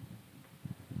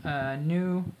 a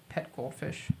new pet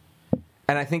goldfish.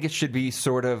 And I think it should be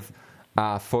sort of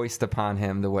foist upon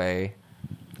him the way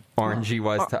Orangey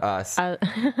was to us.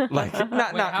 Like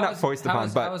not foisted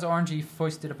upon, but how was Orangey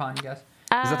foisted upon you guys?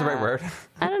 Is that the right word?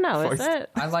 I don't know. Foist. Is it?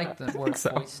 I like the word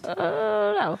foist.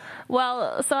 No.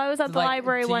 Well, so I was at the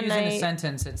library one night. To use in a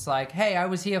sentence, it's like, "Hey, I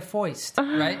was here foist,"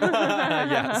 right?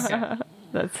 Yes. Okay.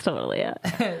 That's totally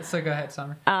it. So go ahead,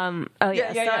 Summer.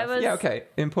 Okay.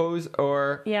 Impose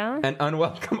or an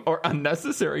unwelcome or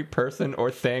unnecessary person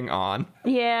or thing on.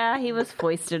 Yeah, he was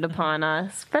foisted upon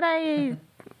us, but I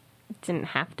didn't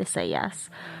have to say yes.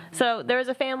 So there was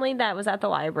a family that was at the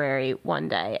library one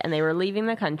day, and they were leaving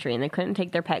the country, and they couldn't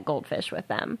take their pet goldfish with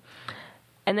them.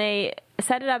 And they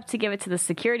set it up to give it to the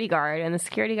security guard, and the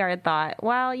security guard thought,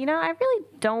 well, I really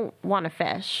don't want a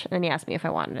fish. And he asked me if I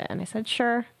wanted it, and I said,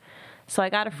 sure. So I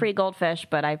got a free goldfish,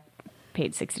 but I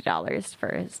paid $60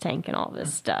 for his tank and all of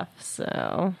his stuff.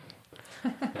 So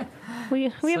we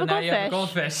have a goldfish. Now you have a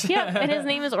goldfish. Yeah, and his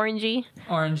name is Orangey.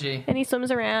 Orangey. And he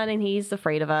swims around, and he's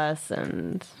afraid of us.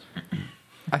 And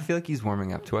I feel like he's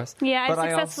warming up to us. yeah, I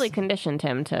successfully conditioned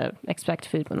him to expect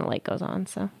food when the light goes on.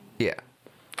 So yeah,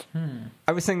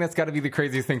 I was saying that's got to be the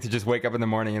craziest thing to just wake up in the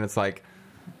morning and it's like.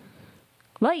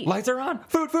 Lights are on.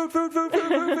 Food.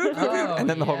 And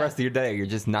then the whole rest of your day, you're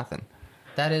just nothing.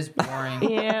 That is boring.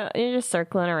 Yeah, you're just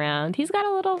circling around. He's got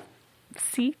a little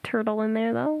sea turtle in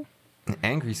there, though. An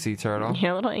angry sea turtle.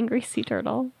 Yeah, a little angry sea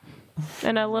turtle.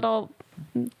 And a little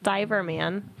diver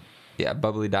man. Yeah,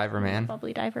 bubbly diver man.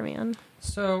 Bubbly diver man.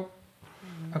 So,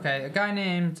 okay, a guy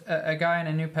and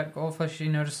a new pet goldfish, he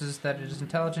notices that it is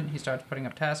intelligent. He starts putting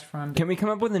up tasks for him. Can we come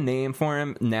up with a name for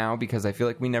him now? Because I feel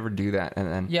like we never do that.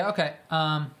 And then yeah, okay.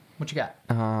 What you got?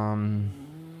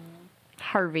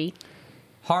 Harvey.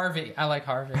 Harvey. I like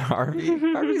Harvey.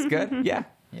 Harvey's good. Yeah.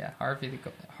 Yeah,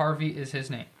 Harvey is his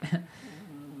name.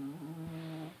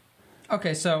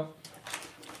 Okay, so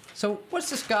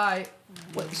what's this guy?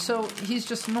 So he's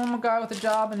just a normal guy with a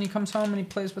job, and he comes home and he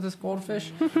plays with his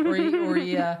goldfish, or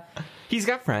he He's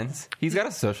got friends. He's got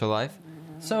a social life.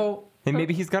 So and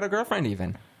maybe he's got a girlfriend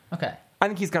even. Okay. I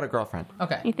think he's got a girlfriend.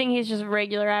 Okay. You think he's just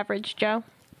regular average Joe?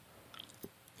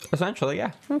 Essentially,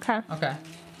 yeah. Okay. Okay.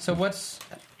 So what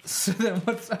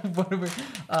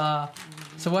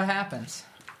happens?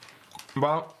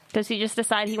 Well, does he just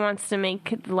decide he wants to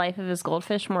make the life of his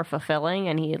goldfish more fulfilling,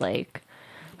 and he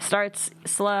starts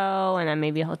slow, and then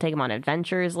maybe he'll take him on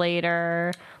adventures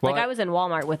later? Well, I was in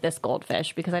Walmart with this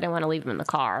goldfish because I didn't want to leave him in the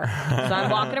car. So I'm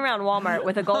walking around Walmart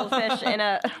with a goldfish in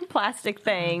a plastic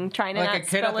thing, trying to not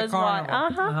spill his water.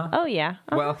 Oh, yeah.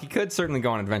 Well, he could certainly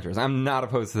go on adventures. I'm not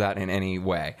opposed to that in any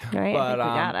way. Right, but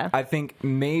I think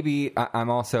maybe I'm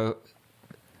also...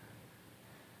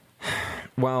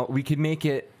 Well, we could make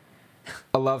it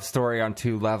a love story on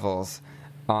two levels.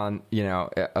 On,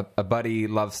 a buddy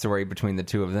love story between the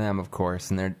two of them, of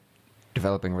course, and their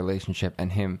developing relationship, and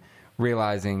him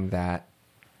realizing that,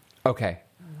 okay,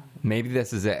 maybe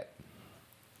this is it.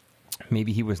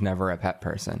 Maybe he was never a pet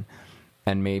person,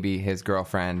 and maybe his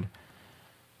girlfriend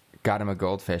got him a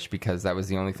goldfish because that was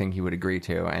the only thing he would agree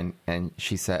to, and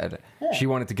she said she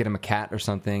wanted to get him a cat or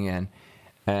something,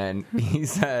 and he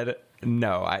said,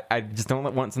 no, I just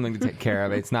don't want something to take care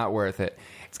of. It's not worth it.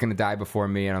 It's going to die before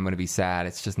me, and I'm going to be sad.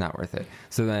 It's just not worth it.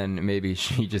 So then maybe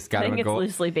she just got him a goldfish.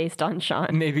 It's loosely based on Sean.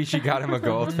 Maybe she got him a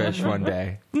goldfish one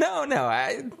day. No.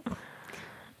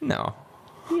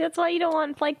 That's why you don't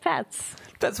want pets.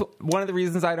 That's one of the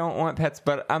reasons I don't want pets,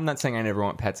 but I'm not saying I never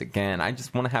want pets again. I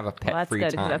just want to have a pet-free time.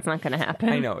 That's good, time. That's not going to happen.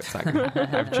 I know it's not going to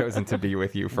happen. I've chosen to be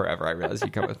with you forever. I realize you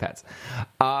come with pets.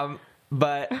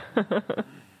 But...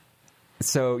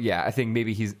 So yeah, I think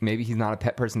maybe he's not a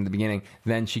pet person at the beginning.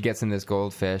 Then she gets him this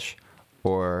goldfish,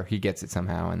 or he gets it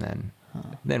somehow, and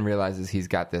then realizes he's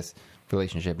got this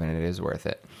relationship and it is worth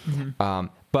it. Mm-hmm.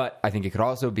 But I think it could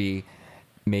also be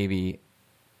maybe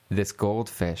this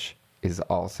goldfish is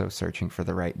also searching for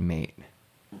the right mate.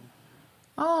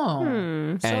 Oh,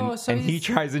 and he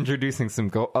tries introducing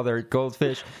some other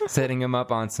goldfish, setting him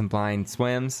up on some blind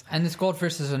swims. And this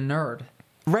goldfish is a nerd.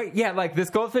 Right, yeah, this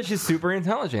goldfish is super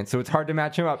intelligent, so it's hard to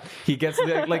match him up. He gets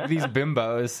these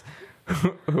bimbos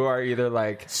who are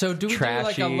either so do we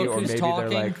trashy, do a look who's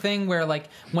talking thing where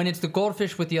when it's the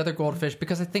goldfish with the other goldfish,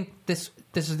 because I think this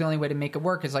is the only way to make it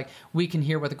work is we can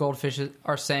hear what the goldfish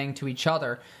are saying to each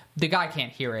other. The guy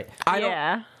can't hear it.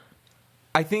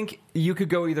 I think you could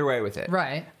go either way with it.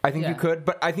 Right. I think you could,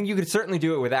 but I think you could certainly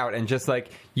do it without, and just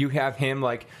you have him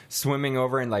swimming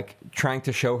over and trying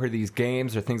to show her these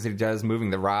games or things that he does, moving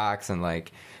the rocks and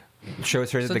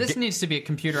shows her. So this needs to be a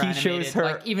computer animated. Shows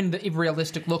her, even the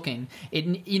realistic looking. It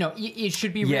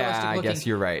should be realistic looking. Yeah, I guess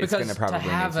you're right. Because it's going to probably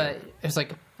have it's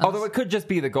although it could just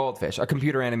be the goldfish, a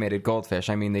computer animated goldfish.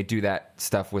 I mean, they do that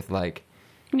stuff with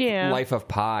Yeah. Life of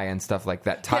Pi and stuff like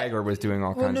that. Tiger was doing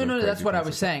all kinds of No, crazy that's what I things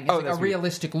was like that. saying. It's like that's a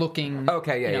realistic looking.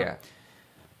 Okay, yeah, you know. yeah.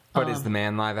 But is the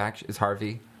man live action? Is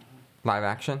Harvey live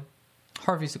action?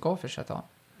 Harvey's the goldfish, I thought.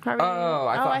 Harvey, Oh,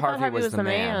 I thought Harvey was the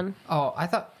man. Oh, I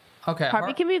thought. Okay.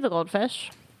 Harvey can be the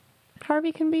goldfish.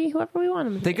 Harvey can be whoever we want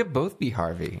him to be. They could both be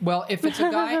Harvey. Well, if it's a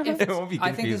guy, It won't be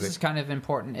I think this confusing. is kind of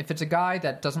important. If it's a guy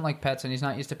that doesn't like pets and he's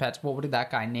not used to pets, what would that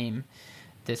guy name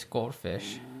this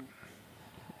goldfish?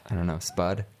 I don't know,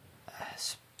 Spud.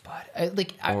 But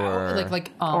like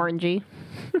Orangey.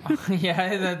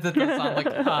 yeah, that does sound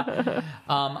like.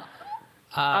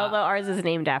 Although ours is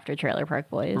named after Trailer Park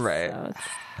Boys. Right. So it's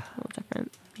a little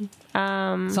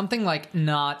different. Something like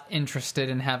not interested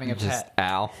in having a Just pet.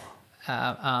 Al.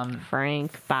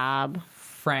 Frank, Bob.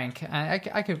 Frank. I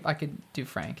could do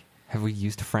Frank. Have we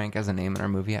used Frank as a name in our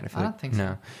movie yet? I don't think so.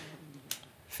 No.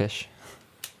 Fish.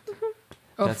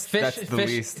 Oh, That's the fish.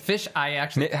 least. Fish. I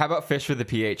actually. How about Fish with a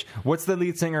PH? What's the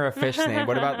lead singer of Fish's name?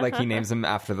 What about like he names him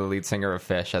after the lead singer of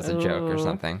Fish as a joke or Ooh.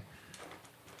 something?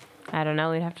 I don't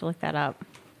know. We'd have to look that up.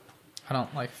 I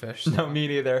don't like fish. No, me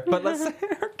neither. But let's say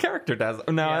her character does.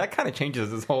 No, Yeah. that kind of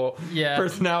changes his whole Yeah.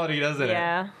 personality, doesn't it?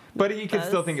 Yeah. But you can does.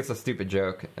 still think it's a stupid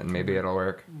joke, and maybe it'll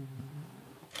work.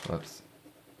 Whoops.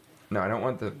 No, I don't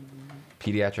want the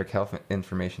pediatric health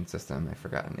information system. I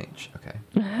forgot an H. Okay.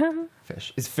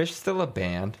 Fish. Is Fish still a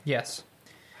band? Yes.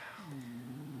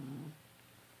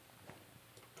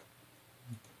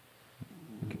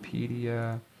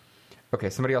 Wikipedia. Okay,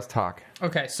 somebody else talk.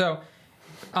 Okay, so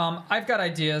I've got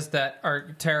ideas that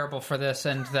are terrible for this,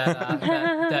 and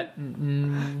that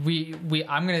I'm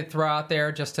going to throw out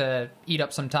there just to eat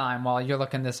up some time while you're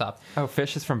looking this up. Oh,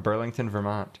 Fish is from Burlington,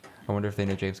 Vermont. I wonder if they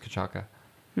know James Kachaka.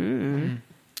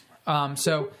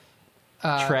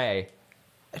 Trey.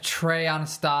 Trey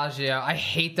Anastasio. I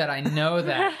hate that I know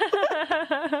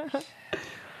that.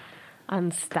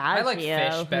 Anastasio. I like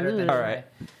Fish better than All Trey.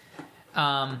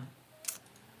 right.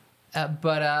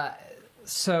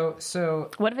 So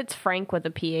What if it's Frank with a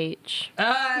PH?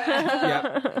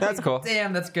 Yeah, that's cool.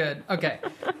 damn, that's good. Okay,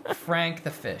 Frank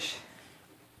the fish.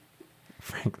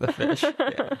 Frank the Fish.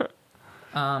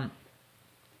 Yeah.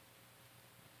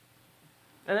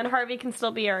 And then Harvey can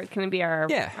still be our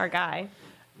Yeah. our guy.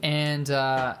 And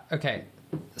okay,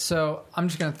 so I'm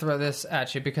just gonna throw this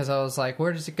at you because I was like,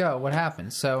 where does it go? What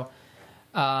happens? So,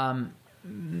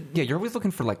 Yeah, you're always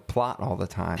looking for like plot all the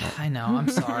time. I know, I'm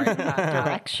sorry.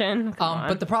 Direction. Come on.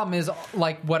 But the problem is,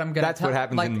 like, what I'm gonna. That's what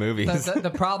happens in movies. The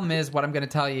problem is, what I'm gonna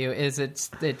tell you is, it's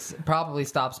probably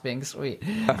stops being sweet.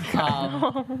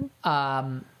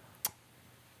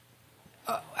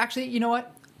 Actually, you know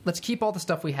what? Let's keep all the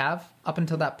stuff we have up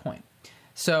until that point.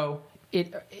 So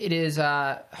it is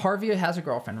Harvey has a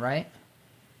girlfriend, right?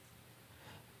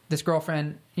 This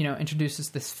girlfriend, introduces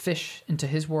this fish into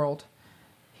his world.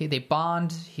 They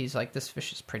bond. He's like, this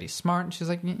fish is pretty smart. And she's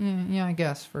like, yeah, I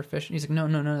guess, for a fish. And he's like, no,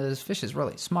 this fish is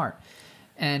really smart.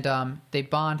 And they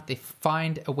bond. They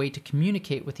find a way to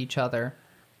communicate with each other.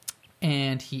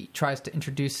 And he tries to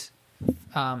introduce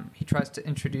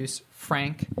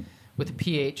Frank with a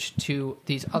PH to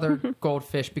these other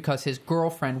goldfish because his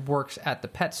girlfriend works at the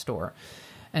pet store.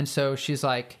 And so she's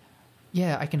like,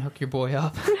 yeah, I can hook your boy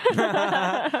up.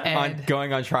 On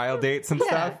going on trial dates and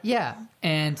stuff. Yeah.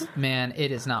 And man,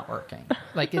 it is not working.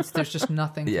 Like, there's just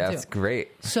nothing to do. Yeah, it's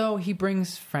great. So he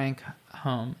brings Frank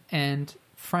home, and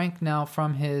Frank now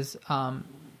from his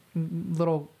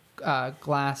little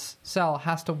glass cell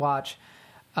has to watch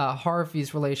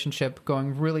Harvey's relationship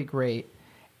going really great,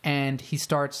 and he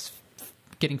starts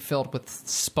getting filled with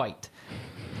spite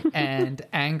and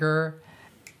anger,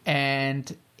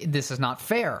 and this is not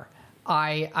fair.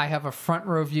 I have a front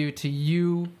row view to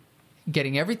you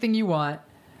getting everything you want.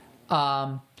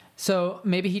 So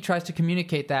maybe he tries to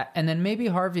communicate that, and then maybe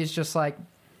Harvey is just like,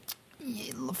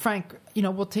 Frank,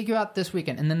 we'll take you out this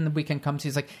weekend. And then the weekend comes,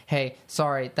 he's like, hey,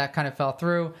 sorry, that kind of fell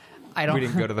through. We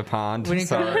didn't go to the pond. We didn't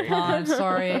Sorry. go to the pond.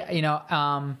 Sorry.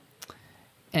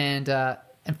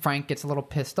 And Frank gets a little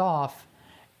pissed off,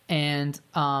 and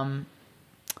I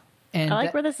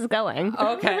like where this is going.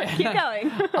 Okay. Keep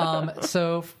going.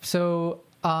 So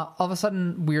all of a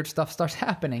sudden, weird stuff starts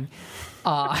happening.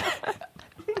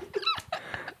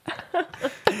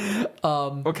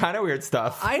 What kind of weird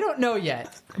stuff? I don't know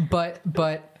yet, but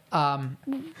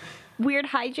Weird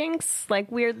hijinks,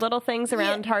 like weird little things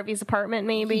around Harvey's apartment,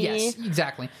 maybe. yes,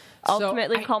 exactly.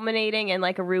 Ultimately culminating in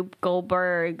like a Rube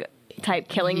Goldberg type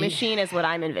killing machine is what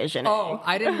I'm envisioning. Oh,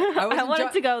 I didn't. I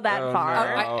wanted to go that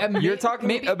far. no. You're talking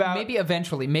maybe about- maybe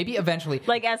eventually.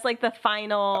 Like as like the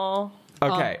final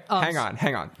Okay, hang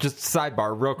on. Just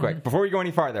sidebar real quick before we go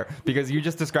any farther, because you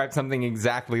just described something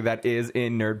exactly that is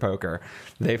in Nerd Poker.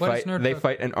 They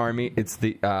fight an army. It's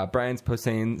the Brian's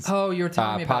Posehn's you were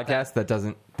telling me about podcast that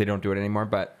they don't do it anymore,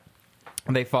 but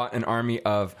they fought an army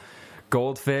of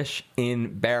goldfish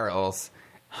in barrels.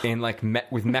 In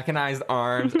with mechanized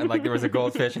arms, and there was a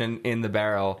goldfish in the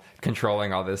barrel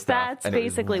controlling all this stuff. That's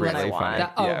basically what I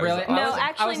want. Really? No,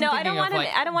 actually, no. I don't want him.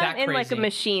 I don't want him in a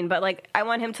machine, but I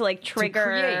want him to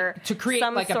trigger to create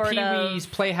some a sort Pee-wee's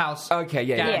of Playhouse. Okay,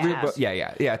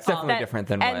 yeah. It's definitely different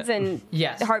than ends in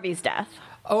Harvey's death.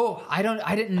 Oh, I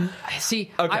didn't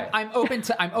see. Okay. I'm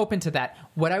open to that.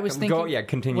 What I was thinking.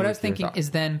 Continue. What I was thinking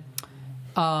is then.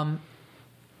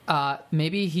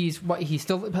 Maybe he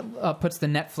still puts the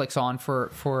Netflix on for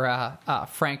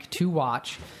Frank to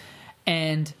watch,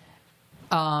 and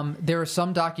there is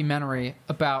some documentary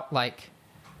about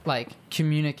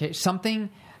communicate something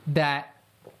that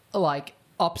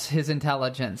ups his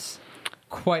intelligence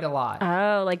quite a lot.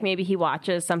 Oh, maybe he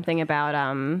watches something about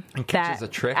and catches that a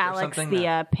trick Alex, or something.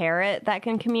 The parrot that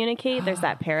can communicate. There's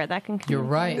that parrot that can communicate. You're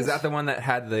right. Is that the one that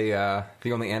had the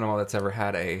only animal that's ever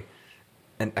had an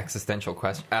existential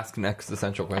question? Ask an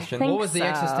existential question. think What was the so.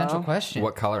 existential question?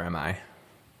 What color am I?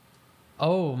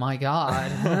 Oh my God.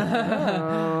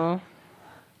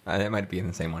 That might be in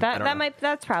the same one.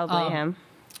 That's probably him.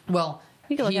 Well,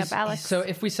 you can look up Alex. So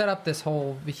if we set up this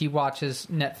whole, he watches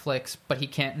Netflix, but he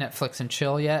can't Netflix and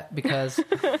chill yet because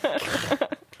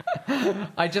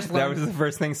I just learned. That was the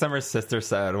first thing Summer's sister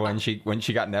said when she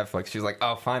got Netflix. She was like,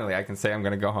 "Oh, finally, I can say I'm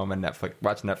going to go home and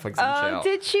watch Netflix and chill." Oh,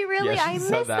 did she really? Yeah, she I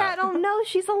said missed that. Oh no,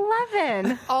 she's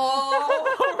 11.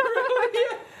 Oh,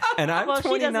 And I'm Well, she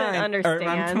 29. doesn't Or understand.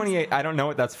 I'm 28. I don't know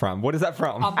what that's from. What is that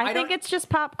from? I think it's just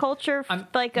pop culture.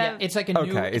 it's like a new.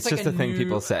 Okay, it's just a thing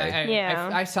people say. Yeah.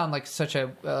 I sound like such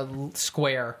a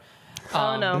square.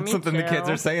 Oh no, It's me something too. the kids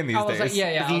are saying these I was days. like,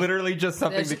 yeah. It's literally just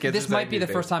something the kids are saying. This might be the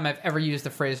these first days. time I've ever used the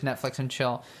phrase Netflix and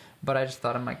chill, but I just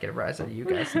thought I might get a rise out of you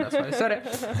guys, and that's why I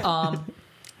said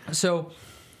it. So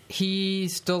he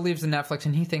still leaves the Netflix,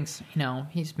 and he thinks,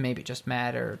 he's maybe just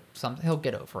mad or something. He'll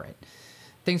get over it.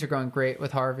 Things are going great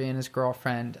with Harvey and his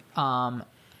girlfriend,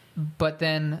 but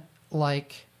then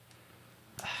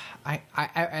I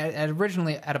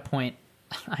originally at a point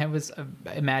I was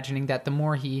imagining that the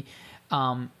more he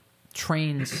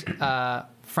trains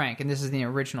Frank, and this is the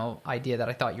original idea that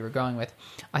I thought you were going with,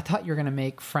 I thought you were going to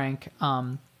make Frank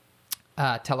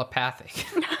telepathic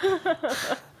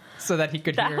so that he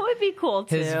could That hear would be cool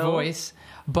too. his voice.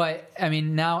 But I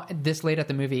mean, now this late at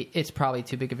the movie, it's probably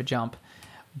too big of a jump.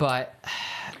 But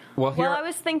Well, here, Well, I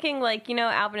was thinking,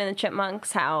 Alvin and the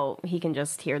Chipmunks, how he can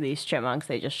just hear these chipmunks.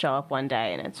 They just show up one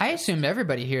day, and it's. I assume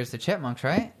everybody hears the chipmunks,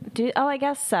 right? I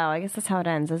guess so. I guess that's how it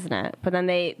ends, isn't it? But then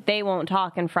they won't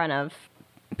talk in front of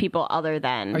people other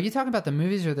than. Are you talking about the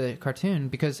movies or the cartoon?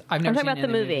 Because I've never I'm talking seen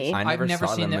about the any movie. movies. I never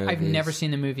saw the I've movies. never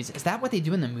seen the movies. Is that what they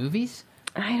do in the movies?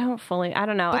 I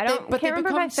don't know. But I can't remember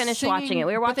if I finished watching it.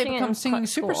 We were watching but they it become in singing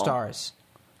school. superstars.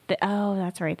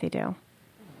 That's right. They do.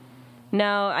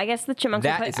 No, I guess the chipmunks.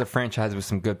 that is a franchise with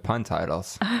some good pun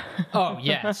titles. Oh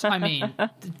yes, I mean,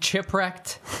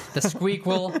 Chipwrecked, the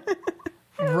Squeakquel,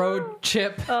 Road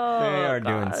Chip. They are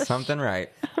doing something right.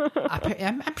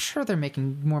 I'm sure they're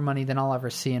making more money than I'll ever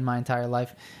see in my entire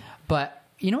life. But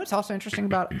you know what's also interesting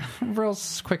about, real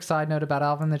quick side note about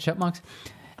Alvin and the Chipmunks,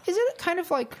 is it kind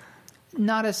of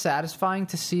not as satisfying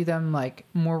to see them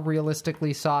more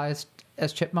realistically sized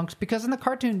as chipmunks? Because in the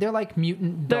cartoon they're like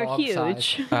mutant They're dog huge.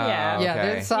 size. Yeah. Yeah, Okay.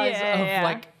 they're the size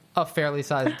Yeah. of a fairly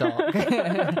sized dog.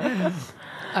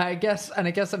 I guess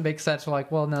it makes sense.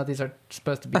 Well, no, these are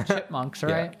supposed to be chipmunks,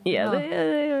 right? Yeah.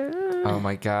 No. Oh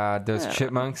my God, those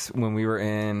chipmunks when we were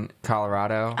in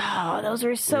Colorado. Those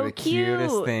are so were the cute.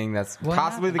 cutest thing that's What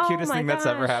possibly the happened? cutest Oh my thing that's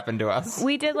ever gosh. happened to us.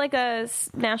 We did a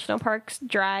national parks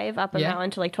drive up a Yeah.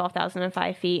 mountain to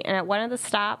 12,005 feet, and at one of the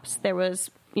stops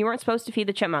you weren't supposed to feed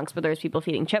the chipmunks, but there was people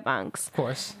feeding chipmunks. Of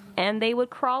course. And they would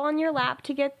crawl on your lap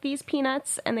to get these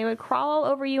peanuts, and they would crawl all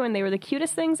over you, and they were the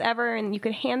cutest things ever, and you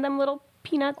could hand them little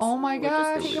peanuts. Oh my and would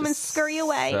just gosh. take them and scurry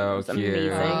away. So It was cute.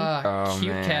 amazing. Oh,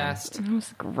 Cute man. cast. It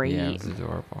was great. Yeah, it was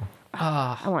adorable.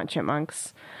 I want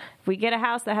chipmunks. If we get a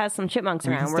house that has some chipmunks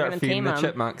We around, can we're start going to feeding tame the them.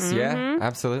 chipmunks. Yeah,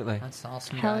 absolutely. That's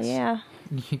awesome, Hell guys. yeah.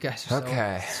 You guys are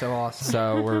Okay. so awesome.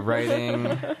 So we're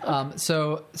writing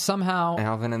So somehow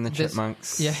Alvin and the this-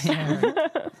 Chipmunks. Yeah.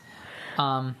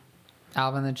 Alvin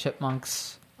and the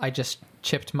Chipmunks. I just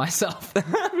chipped myself.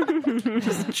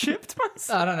 Chipped myself.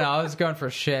 I don't know. I was going for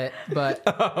shit, but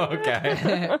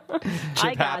Okay. I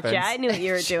gotcha. happens. I knew what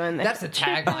you were doing there. that's the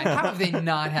tagline. How have they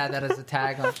not had that as a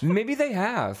tagline? Maybe they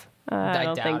have. I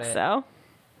don't doubt think it. so.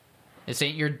 This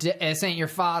ain't your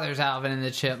father's Alvin and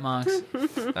the Chipmunks.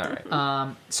 All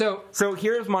right. So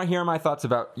here are my thoughts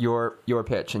about your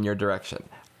pitch and your direction.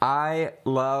 I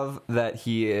love that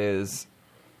he is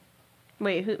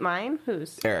Wait, Mine?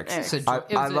 Who's? Eric's. Eric's.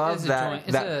 I love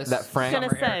that Frank. I was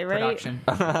gonna say, right? production.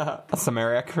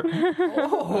 Samaric.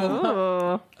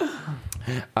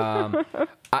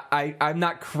 I'm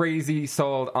not crazy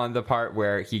sold on the part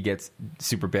where he gets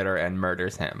super bitter and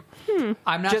murders him.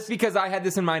 I'm not Just because I had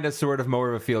this in mind as sort of more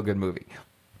of a feel-good movie.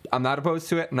 I'm not opposed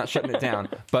to it. I'm not shutting it down.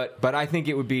 But I think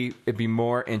it'd be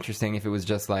more interesting if it was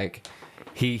just like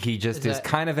he just is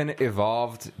kind of an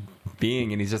evolved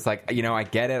being, and he's just like, I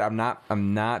get it. I'm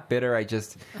not bitter. I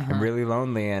just am really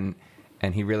lonely, and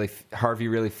Harvey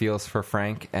really feels for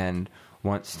Frank and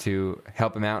wants to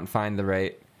help him out and find the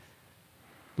right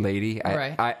lady.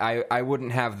 Right. I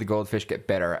wouldn't have the goldfish get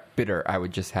bitter. I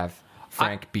would just have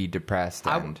Frank be depressed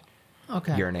and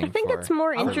yearning. I think for, it's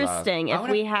more for interesting love.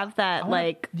 if we have that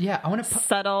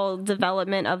subtle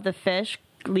development of the fish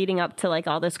leading up to like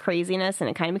all this craziness, and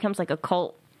it kind of becomes like a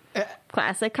cult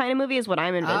classic kind of movie is what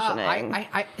I'm envisioning.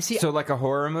 I see. So like a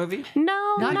horror movie?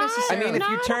 No, Not necessarily. I mean, if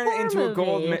you turn it into a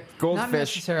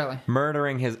goldfish necessarily.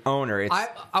 murdering his owner, it's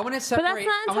I want to separate. But that's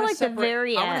not until like the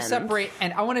very end. I want to separate,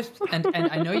 and I want to, and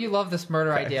I know you love this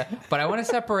murder idea, but I want to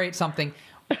separate something.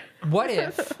 What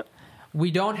if we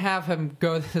don't have him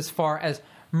go as far as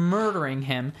murdering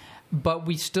him, but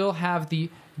we still have the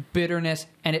bitterness,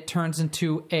 and it turns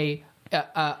into a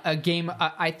game.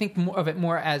 I think more of it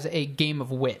more as a game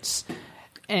of wits.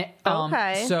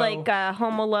 Okay, so, like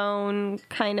Home Alone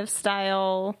kind of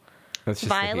style that's just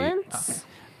violence.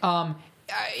 I'm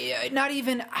not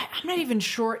even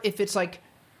sure if it's like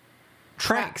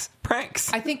pranks.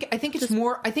 I think it's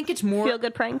more. Feel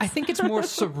good pranks. I think it's more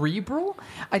cerebral.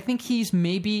 I think he's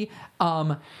maybe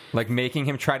like making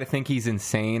him try to think he's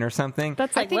insane or something.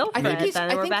 That's like Wilfred.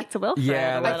 Then we're back to Wilfred.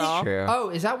 Yeah, a that's little. true. Oh,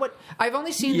 is that what I've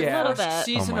only seen the first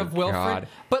season of Wilfred? God.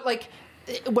 But like,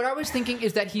 what I was thinking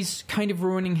is that he's kind of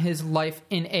ruining his life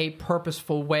in a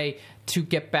purposeful way to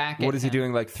get back. What at is he him.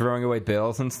 doing? Like throwing away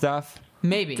bills and stuff?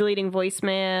 Maybe Deleting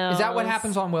voicemails. Is that what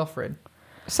happens on Wilfred?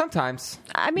 Sometimes.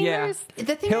 I mean, yeah.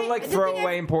 He'll like throw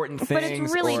away important things. but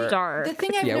it's really dark. The thing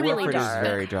I've Yeah, never Wilfred is understood,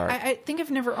 very dark. I think I've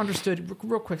never understood.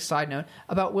 Real quick side note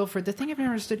about Wilfred. The thing I've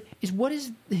never understood is what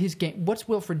is his game? What's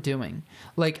Wilfred doing?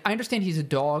 Like, I understand he's a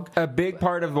dog. A big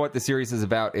part of what the series is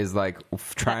about is like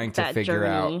trying to that figure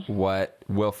journey. out what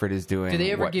Wilfred is doing. Do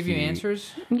they ever what give you he-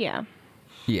 answers? Yeah.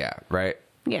 Yeah, right.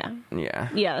 Yeah. Yeah.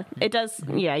 Yeah. It does.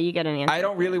 Yeah, you get an answer. I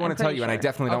don't really want I'm to tell pretty you, and I sure.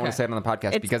 definitely don't want to say it on the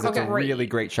podcast because it's a great. really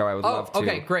great show. I would love to.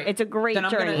 Okay, great. It's a great Then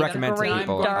I'm gonna journey. recommend it's to great,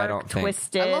 people. dark, I don't think.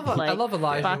 twisted. I love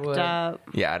Elijah fucked Wood. up.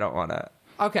 Yeah, I don't want to.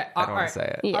 Okay, I don't want to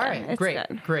say it. Yeah, all right, it's great,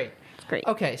 good. great. It's great.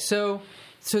 Okay, so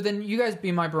then you guys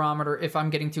be my barometer if I'm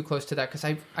getting too close to that, because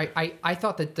I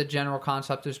thought that the general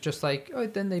concept is just like, oh,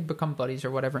 then they become buddies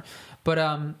or whatever.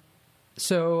 But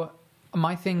so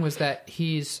my thing was that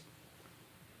he's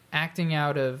acting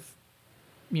out of,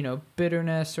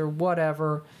 bitterness or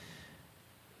whatever.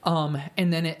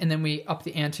 And then we up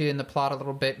the ante in the plot a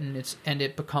little bit, and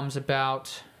it becomes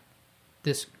about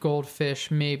this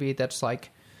goldfish maybe that's like,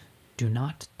 do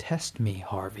not test me,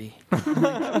 Harvey.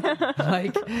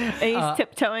 like And he's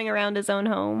tiptoeing around his own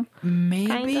home. maybe,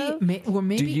 kind of. or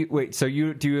maybe. Do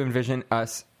you envision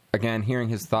us again hearing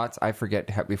his thoughts? I forget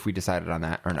if we decided on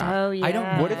that or not. Oh yeah. I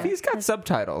don't- What if he's got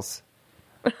subtitles?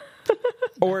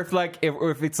 Or if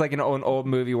it's like an old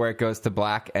movie where it goes to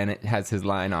black and it has his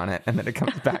line on it and then it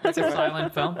comes back It's to a it.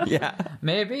 silent film. Yeah.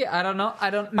 Maybe. I don't know.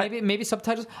 Maybe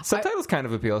subtitles. Subtitles kind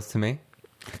of appeals to me.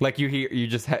 Like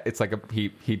it's like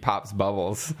he pops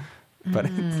bubbles, but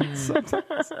it's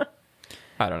subtitles.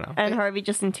 I don't know. And Harvey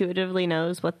just intuitively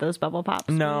knows what those bubble pops.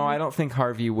 No, I don't think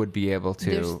Harvey would be able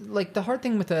There's, to. like, the hard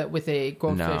thing with a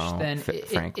goldfish, No, then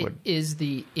Frank would. it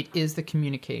is the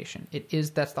communication.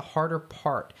 That's the harder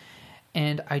part,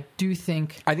 and I do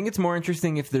think I think it's more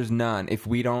interesting if there's none, if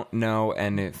we don't know,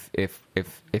 and if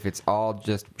it's all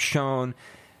just shown,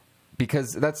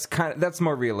 because that's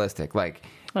more realistic. Like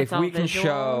That's if we all can visual.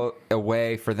 show a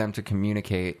way for them to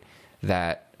communicate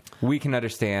that we can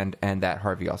understand and that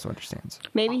Harvey also understands.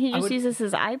 Maybe he I just would- uses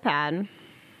his iPad.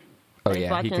 Oh Like yeah,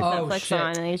 he watching could. Netflix shit.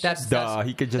 on, and he's That's- just- that's-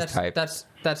 he could just type.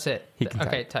 That's it. He can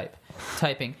okay,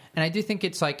 typing. And I do think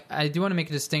it's like, I do want to make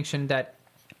a distinction that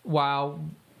while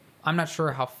I'm not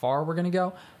sure how far we're going to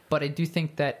go, but I do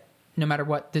think that no matter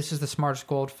what, this is the smartest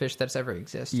goldfish that's ever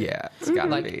existed. Yeah, it's gotta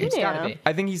Like, be. it's Yeah. gotta be.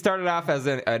 I think he started off as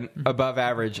an above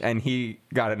average, and he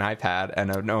got an iPad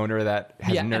and an owner that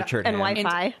has Yeah, and- nurtured and him.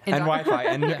 Wi-Fi. And Wi-Fi,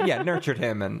 and nurtured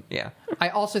him, and yeah. I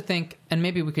also think, and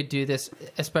maybe we could do this,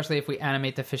 especially if we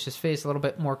animate the fish's face a little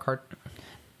bit more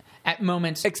at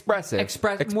moments Expressive.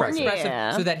 more expressive,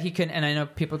 Yeah. so that he can. And I know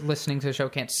people listening to the show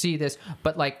can't see this,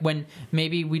 but like when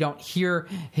maybe we don't hear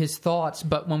his thoughts,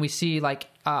 but when we see like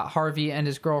Harvey and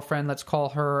his girlfriend, let's call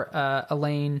her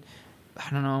Elaine. I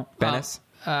don't know, Bennis?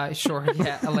 Sure,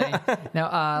 yeah, Elaine.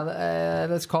 Now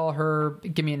let's call her.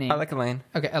 Give me a name. I like Elaine.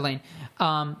 Okay, Elaine.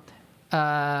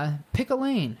 Pick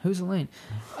Elaine. Who's Elaine?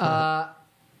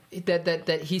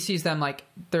 That he sees them like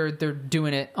they're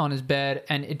doing it on his bed,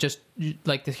 and it just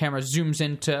like the camera zooms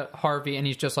into Harvey, and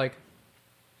he's just like,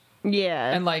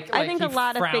 Yeah, and like I think he a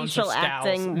lot of frowns or facial scowls,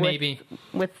 acting maybe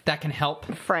with that can help.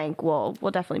 Frank will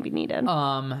definitely be needed.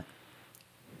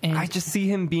 And I just see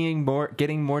him getting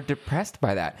more depressed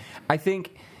by that. I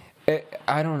think,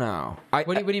 I don't know. what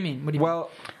do you mean? What do you mean?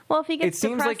 Well, if he gets it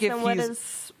seems depressed, like if then what he's-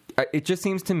 is? It just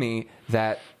seems to me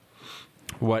that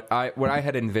what I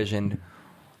had envisioned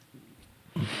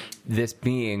this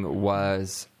being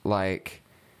was like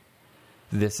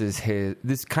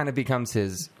this kind of becomes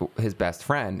his best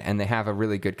friend, and they have a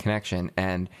really good connection.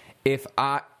 And if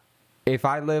I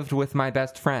lived with my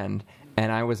best friend and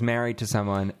I was married to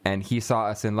someone and he saw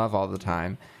us in love all the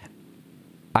time,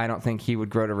 I don't think he would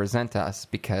grow to resent us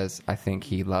because I think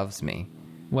he loves me.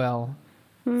 Well,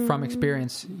 from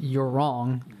experience, you're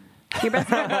wrong. Your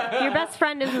best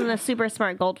friend isn't a super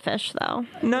smart goldfish, though.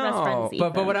 No, Your best friend's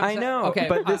but Ethan. what I'm I know, okay,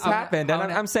 but this I- happened, and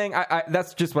I'm saying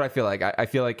that's just what I feel like. I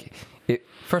feel like it.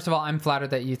 First of all, I'm flattered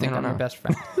that you think I I'm don't your know. best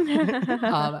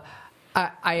friend.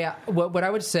 What I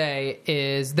would say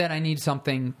is that I need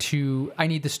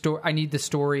the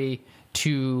story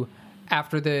to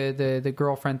after the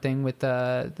girlfriend thing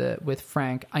with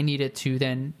Frank. I need it to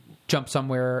then jump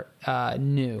somewhere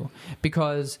new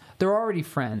because they're already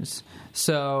friends.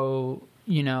 So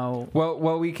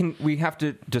Well, we have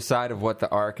to decide of what the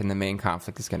arc and the main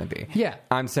conflict is going to be. Yeah.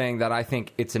 I'm saying that I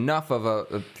think it's enough of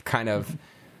a kind of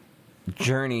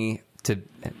journey to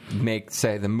make,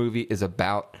 say, the movie is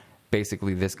about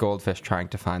basically this goldfish trying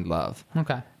to find love.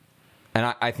 okay.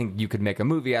 And I think you could make a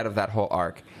movie out of that whole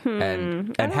arc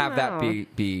and have that be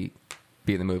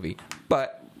the movie.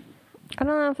 But I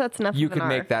don't know if that's enough. you of an could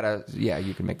make arc. that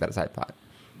you could make that a side plot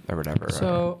or whatever.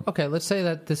 So okay, let's say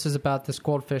that this is about this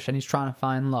goldfish and he's trying to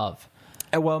find love.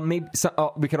 Well, maybe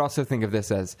we could also think of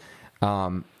this as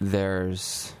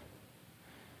there's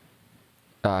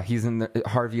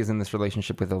Harvey is in this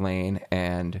relationship with Elaine,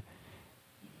 and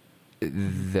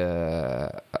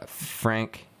the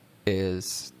Frank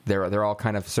is they're all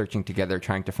kind of searching together,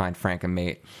 trying to find Frank a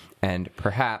mate, and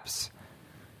perhaps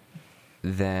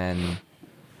then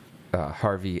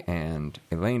Harvey and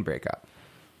Elaine break up.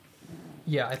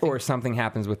 Yeah, I think Or something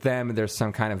happens with them, and there's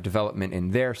some kind of development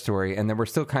in their story, and then we're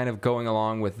still kind of going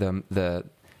along with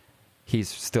he's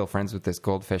still friends with this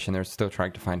goldfish, and they're still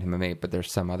trying to find him a mate, but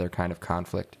there's some other kind of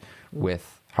conflict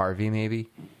with Harvey, maybe.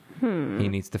 He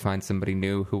needs to find somebody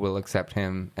new who will accept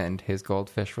him and his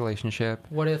goldfish relationship.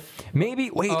 what if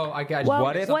Maybe, wait. Oh, I got you. Well,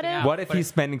 what if what if- he's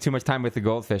spending too much time with the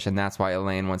goldfish, and that's why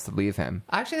Elaine wants to leave him?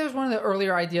 Actually, that was one of the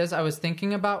earlier ideas I was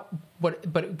thinking about.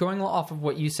 But going off of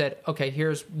what you said, okay,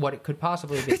 here's what it could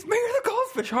possibly be. It's Mayor the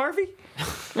Goldfish, Harvey.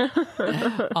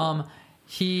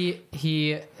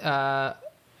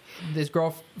 His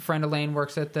girlfriend Elaine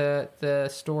works at the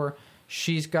store.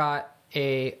 She's got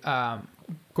a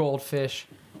goldfish.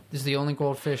 This is the only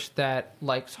goldfish that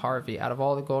likes Harvey. Out of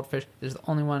all the goldfish, this is the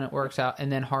only one that works out. And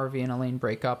then Harvey and Elaine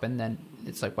break up, and then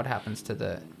it's like, what happens to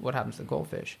the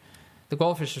goldfish? The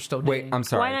goldfish are still Wait, dating. I'm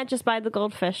sorry. Why not just buy the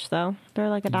goldfish though? They're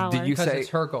like $1. Did you Because say it's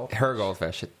her goldfish. Her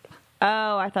goldfish.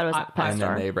 Oh, I thought it was a pet And then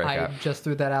store. they break I up. just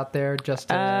threw that out there just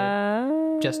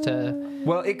to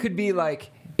Well, it could be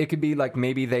like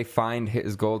maybe they find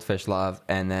his goldfish love,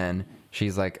 and then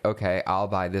she's like, okay, I'll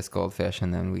buy this goldfish,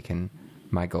 and then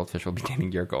my goldfish will be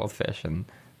dating your goldfish, and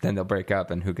then they'll break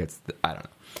up, and who gets I don't know.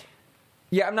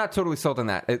 Yeah, I'm not totally sold on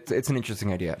that. It's an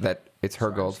interesting idea that it's her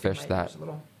goldfish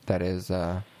that is.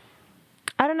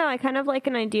 I don't know. I kind of like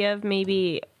an idea of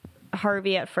maybe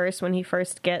Harvey at first, when he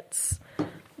first gets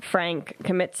Frank,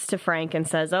 commits to Frank and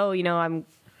says, oh,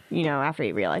 after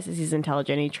he realizes he's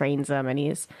intelligent, he trains him and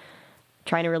he's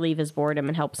trying to relieve his boredom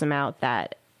and helps him out,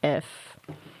 that if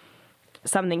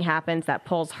something happens that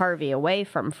pulls Harvey away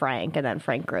from Frank and then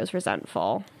Frank grows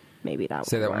resentful, maybe that would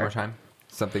Say that one more work. time.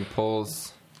 Something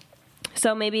pulls.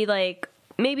 So maybe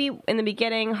in the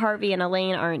beginning, Harvey and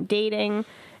Elaine aren't dating,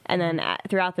 and then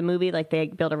throughout the movie, like, they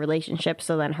build a relationship,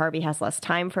 so then Harvey has less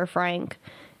time for Frank,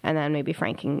 and then maybe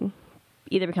Frank can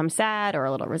either become sad or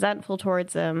a little resentful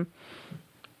towards him.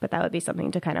 But that would be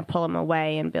something to kind of pull him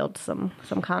away and build some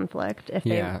conflict if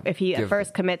Yeah, if he at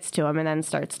first commits to him and then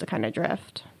starts to kind of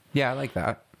drift. Yeah, I like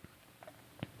that.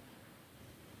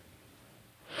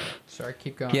 Sorry,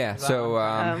 keep going. Yeah. So,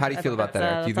 how do you feel about that,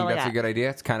 Eric? Do you think that's a good idea?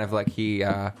 It's kind of like he's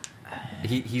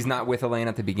not with Elaine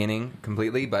at the beginning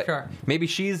completely, but Sure. maybe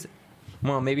she's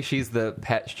the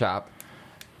pet shop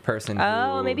person.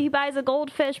 Maybe he buys a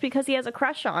goldfish because he has a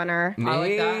crush on her.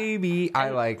 Maybe I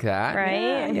like that. Right?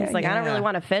 Yeah, He's like, I don't really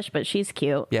want a fish, but she's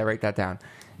cute. Yeah, write that down.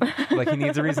 Like he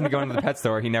needs a reason to go into the pet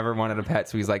store. He never wanted a pet,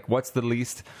 so he's like, "What's the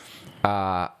least?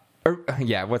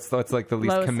 What's like the least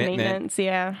Lowest commitment maintenance,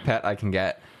 yeah. pet I can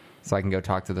get, so I can go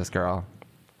talk to this girl."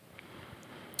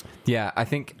 Yeah, I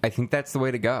think that's the way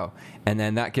to go, and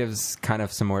then that gives kind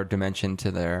of some more dimension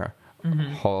to their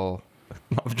whole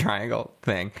love triangle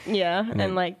thing. Yeah, And then-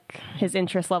 and like his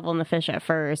interest level in the fish at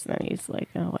first, and then he's like,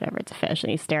 oh, whatever, it's a fish.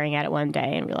 And he's staring at it one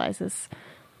day and realizes,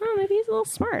 oh, maybe he's a little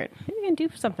smart. Maybe we can do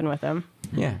something with him.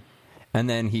 Yeah, and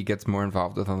then he gets more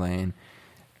involved with Elaine,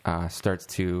 starts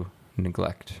to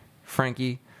neglect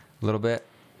Frankie a little bit,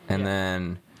 and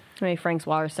then Maybe Frank's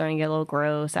water's starting to get a little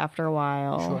gross after a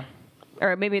while. Sure.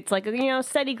 Or maybe it's like,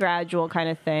 steady, gradual kind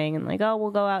of thing. And like, oh,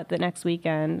 we'll go out the next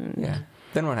weekend. yeah.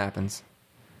 Then what happens?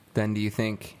 Then do you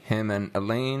think him and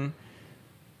Elaine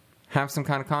have some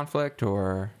kind of conflict,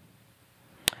 or?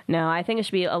 No, I think it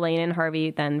should be Elaine and Harvey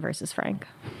then versus Frank.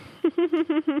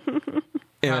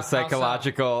 In How a so?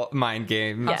 psychological mind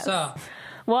game. Yes. So,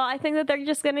 Well, I think that they're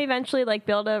just going to eventually like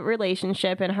build a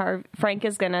relationship, and Frank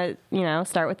is going to,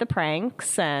 start with the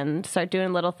pranks and start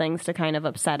doing little things to kind of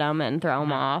upset him and throw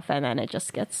him off, and then it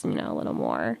just gets, a little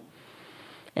more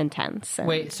intense. And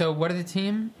wait, so what are the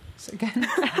teams again?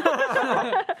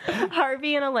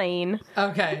 Harvey and Elaine.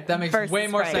 Okay, that makes Versus way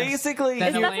more Frank. sense. Basically, than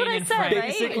Isn't that Elaine what I and said, Frank. right?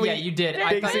 Basically- Yeah, you did. I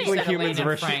thought you basically said humans Elaine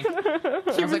and versus- Frank. I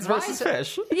was humans like, why versus is it-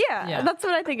 fish. Yeah, Yeah. that's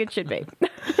what I think it should be.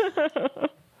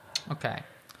 Okay.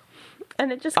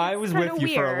 And it just I gets was kinda with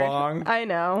you for a weird. long- I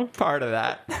know. Part of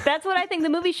that. That's what I think the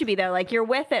movie should be, though. Like, you're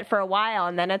with it for a while,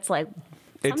 and then it's like,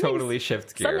 It totally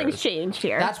shifts gears. something's changed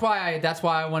here. That's why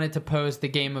I wanted to pose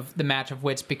the match of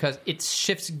wits, because it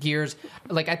shifts gears.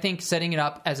 Like, I think setting it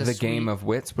up as a The sweet, game of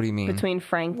wits? What do you mean? between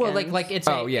Frank well, and... like it's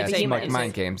Oh, a, yeah, it's it's a- like it's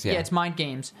mind a- games, yeah. It's mind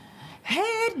games.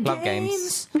 Head Love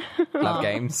games. Love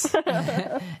games.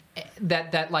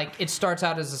 that like it starts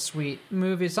out as a sweet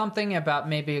movie, something about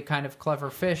maybe a kind of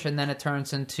clever fish, and then it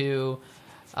turns into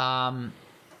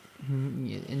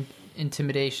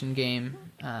intimidation game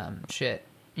shit.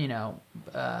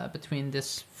 Between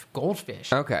this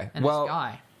goldfish Okay, and well- this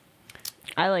guy.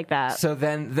 I like that. So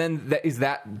then does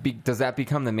that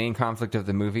become the main conflict of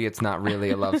the movie? It's not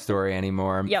really a love story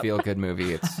anymore. Yep. Feel good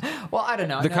movie. It's Well, I don't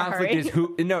know. the No, conflict hurry. is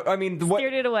who. No, I mean what?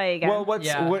 Steered it away again. Well,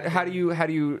 Yeah. how do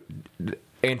you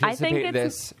anticipate it's-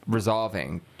 this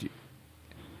resolving?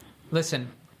 Listen,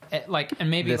 and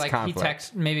maybe This like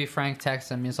conflict. maybe Frank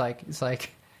texts him. He's like,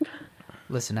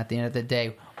 listen, at the end of the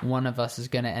day, one of us is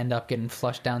going to end up getting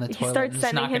flushed down the he toilet. starts and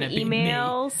it's not sending him gonna be me.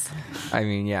 emails. I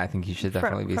mean, yeah, I think you should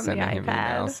definitely be from sending the him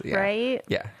iPad, emails. Yeah. right?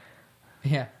 Yeah.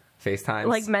 Yeah. FaceTime.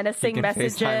 Like menacing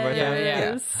messages.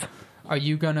 Yeah. Are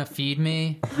you gonna feed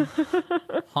me?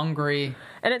 Hungry.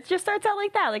 And it just starts out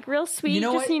like that, like real sweet, You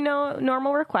know just, what?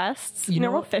 Normal requests, You know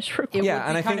normal what? fish requests. It Yeah, would be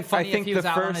and I kind think- of funny I think if he was the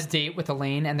out on a first- date with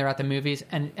Elaine and they're at the movies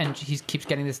and he keeps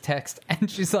getting this text and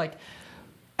she's like,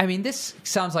 I mean, this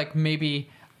sounds like maybe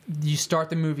you start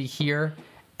the movie here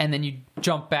and then you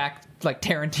jump back like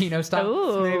Tarantino style.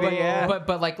 Ooh. Maybe, yeah.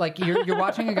 But like you're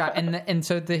watching a guy and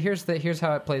so here's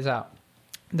how it plays out.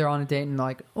 They're on a date and they're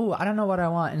like, oh, I don't know what I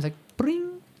want. And it's like,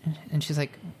 bring, and she's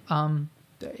like,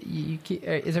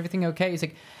 is everything okay? He's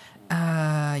like,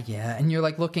 yeah. And you're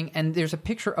like looking, and there's a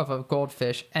picture of a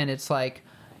goldfish, and it's like,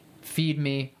 feed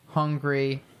me,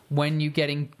 hungry. When you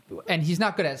getting, and he's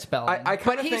not good at spelling. I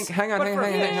kind of think. Hang on.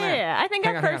 Yeah, I think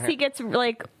Hang at on, first he gets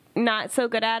like not so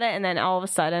good at it, and then all of a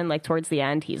sudden, like towards the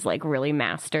end, he's like really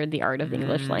mastered the art of the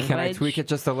English language. Can I tweak it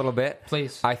just a little bit?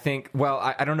 Please. I think, well,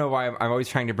 I don't know why I'm always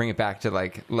trying to bring it back to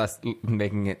like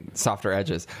making it softer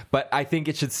edges. But I think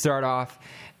it should start off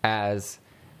as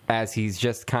he's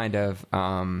just kind of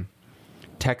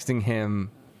texting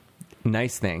him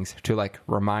nice things to like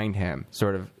remind him,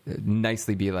 sort of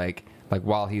nicely be like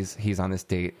while he's on this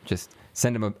date, just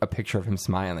send him a picture of him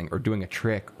smiling or doing a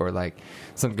trick or like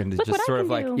something to Look just what I sort of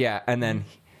can like, do. yeah. And then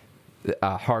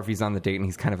Harvey's on the date and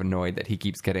he's kind of annoyed that he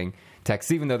keeps getting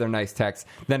texts, even though they're nice texts.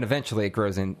 Then eventually it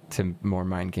grows into more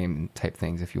mind game type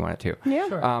things if you want it to. Yeah.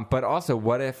 Sure. But also,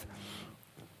 what if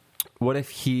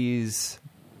he's,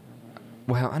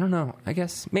 well, I don't know. I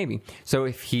guess maybe. So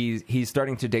if he's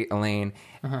starting to date Elaine,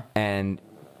 and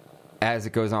as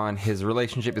it goes on, his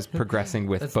relationship is progressing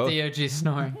with That's both DOG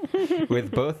snoring.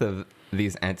 with both of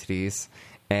these entities.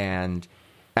 And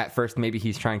at first, maybe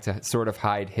he's trying to sort of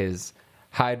hide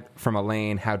from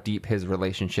Elaine how deep his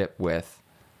relationship with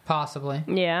Possibly.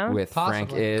 Yeah. Frank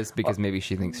Possibly. is, because maybe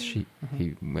she thinks he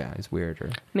is weird.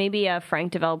 Or Maybe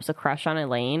Frank developes a crush on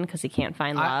Elaine because he can't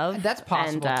find love. That's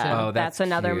possible, and, too. Oh, that's that's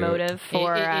another cute. motive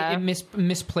for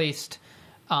Misplaced,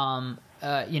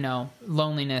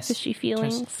 loneliness. fishy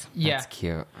feelings. Yeah. that's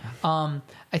cute.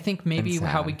 I think maybe And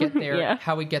how we get there, Yeah.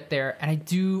 and I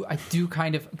do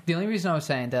kind of. The only reason I was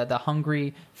saying the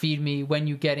hungry feed me when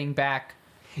you getting back.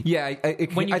 Yeah,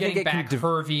 When you're I think getting it can back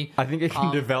Hervey. I think it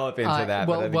can develop into that.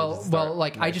 but I think it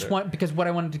just I just want, because what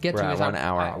I wanted to get We're to at is 1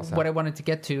 hour also. what I wanted to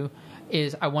get to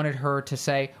is I wanted her to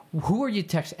say, "Who are you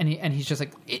texting?" And he's just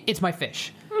like, "It's my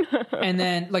fish." And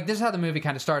then this is how the movie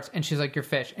kind of starts, and she's like, "Your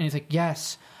fish," and he's like,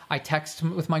 "Yes, I text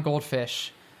with my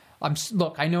goldfish."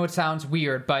 Look, I know it sounds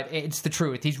weird, but it's the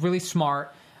truth. He's really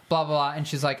smart. Blah blah blah. And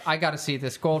she's like, "I got to see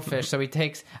this goldfish." So he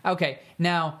takes. Okay,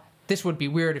 now this would be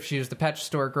weird if she was the pet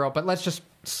store girl, but let's just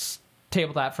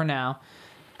table that for now.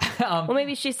 Well,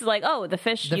 maybe she's like, "Oh, the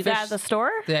fish you got at the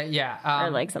store," Yeah, or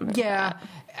like something. Yeah,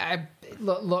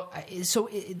 look. So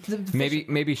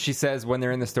maybe she says when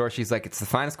they're in the store, she's like, "It's the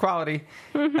finest quality,"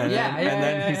 and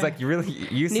then he's like,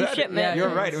 "You said it. shipment. You're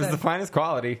Yeah, right. It was the finest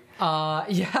quality.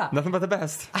 yeah. Nothing but the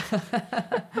best.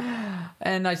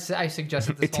 And I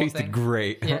suggested this It whole tasted thing.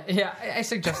 great." Yeah, I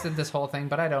suggested this whole thing,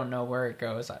 but I don't know where it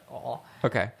goes at all.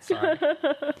 Okay. Sorry.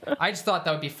 I just thought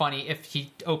that would be funny if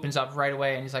he opens up right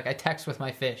away and he's like, "I text with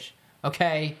my fish."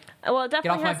 Okay. Well, it off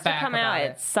definitely my has to back come out about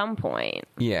at it. some point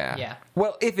Yeah. Yeah.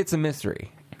 Well, if it's a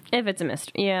mystery, if it's a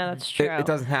mystery. Yeah, that's true. it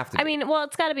doesn't have to be. I mean, well,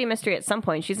 it's got to be a mystery at some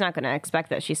point. She's not going to expect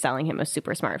that she's selling him a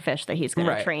super smart fish that he's going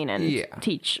Right. to train and Yeah.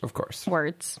 teach Of course.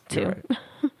 words to. You're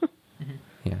right.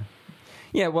 Yeah.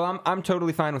 Yeah. Well, I'm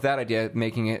totally fine with that idea,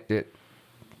 making it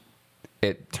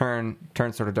turn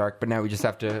sort of dark. But now we just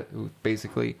have to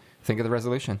basically think of the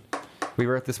resolution. We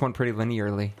wrote this one pretty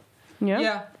linearly. Yeah.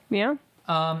 Yeah. Yeah.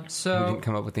 We So didn't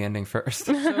come up with the ending first.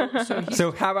 so he's,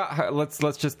 So how about let's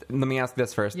let me ask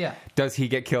this first. Yeah. Does he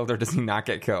get killed or does he not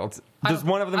get killed? Does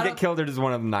one of them I get don't- killed or does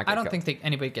one of them not get I don't killed? think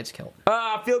anybody gets killed.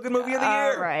 Feel good movie of the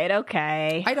All year. right.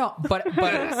 Okay. I don't, but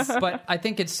I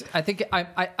think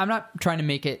I'm not trying to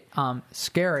make it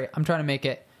scary. I'm trying to make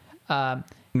it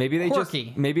Maybe they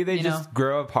Quirky, just you know?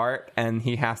 grow apart and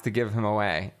he has to give him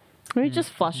away. Or he just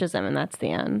flushes him, and that's the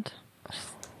end.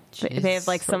 They have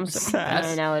like some.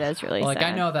 I know it is really like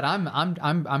sad. I know that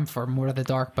I'm for more of the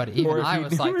dark, but even Or if I he-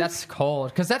 was like, that's cold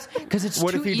because it's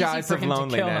What too if he easy dies for of him to kill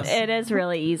loneliness? him. It is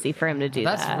really easy for him to do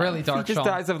That's that. really dark. He just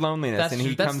Sean. dies of loneliness That's- and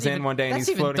he that's comes in even- one day and that's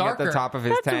he's even floating at the darker. top of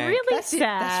his That's tank. really That's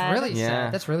sad. really Yeah.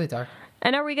 sad. That's really dark.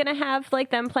 And are we going to have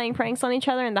like them playing pranks on each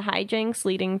other and the hijinks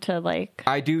leading to like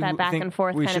I do that back think and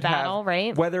forth we kind of should have- battle,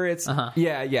 right? Whether it's Uh-huh.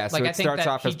 yeah. So Like I it think starts that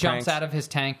off he as jumps pranks. out of his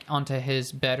tank onto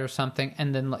his bed or something,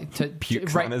 and then like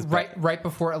Pukes on his bed. right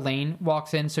before Elaine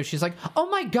walks in, so she's like, "Oh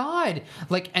my god!"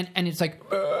 Like and it's like,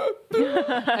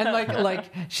 and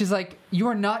like she's like, "You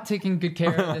are not taking good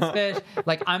care of this fish."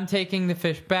 Like I'm taking the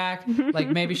fish back. Like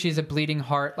maybe she's a bleeding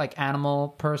heart like animal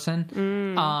person,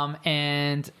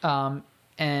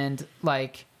 and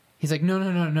like. He's like,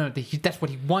 no. That's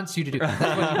what he wants you to do. That's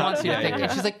what he wants you to think.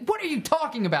 And she's like, what are you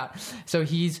talking about? So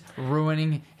he's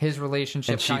ruining his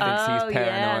relationship. And she kind of. thinks he's yeah,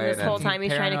 and paranoid this whole and- time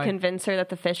he's trying to Paranoid. convince her that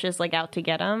the fish is like out to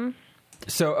get him.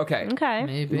 So okay. Okay.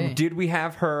 Maybe. Did we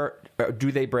have her?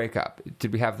 Do they break up?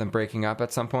 Did we have them breaking up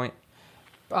at some point?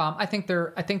 I think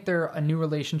they're a new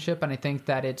relationship, and I think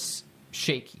that it's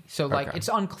shaky. So like Okay. it's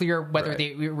unclear whether Right.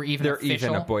 they were even They're official.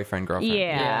 even a boyfriend girlfriend.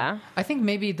 Yeah. I think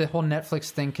maybe the whole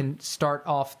Netflix thing can start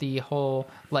off the whole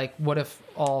like, what if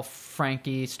all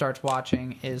Frankie starts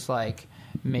watching is like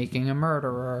making a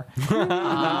murderer?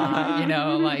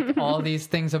 Like all these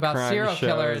things about Crime serial shows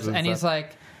killers, and and he's stuff.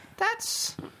 like,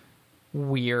 that's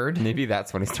weird. Maybe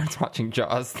that's when he starts watching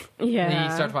Jaws Yeah. And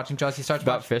he starts watching Jaws. He starts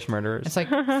about watching. fish murderers. It's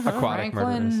like Aquatic murderers.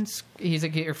 Franklin's. He's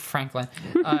like Franklin.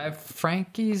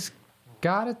 Frankie's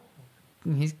got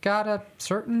a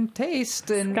certain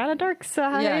taste, and Got a dark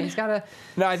side. yeah, he's got a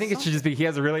No, I think it should just be he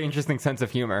has a really interesting sense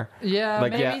of humor. yeah.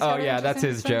 Like, maybe yeah, he's got oh, an yeah, that's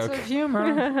interesting his sense joke. of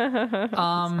humor.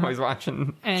 Always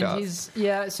watching And Jaws.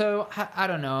 so I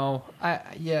don't know.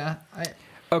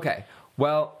 Okay,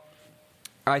 well,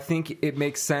 I think it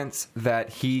makes sense that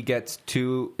he gets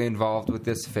too involved with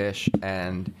this fish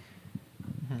and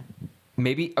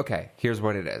maybe, okay, here's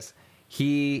what it is.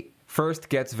 He first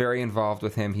gets very involved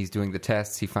with him. He's doing the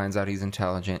tests. He finds out he's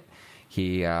intelligent.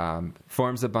 He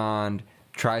forms a bond,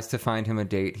 tries to find him a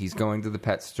date. He's going to the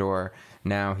pet store.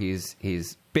 Now he's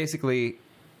basically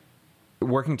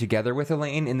working together with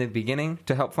Elaine in the beginning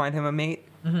to help find him a mate.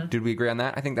 Did we agree on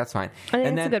that? I think that's fine. I think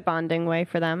and it's a good bonding way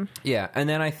for them. Yeah, and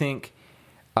then I think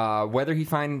whether he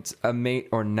finds a mate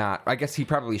or not, I guess he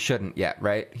probably shouldn't yet,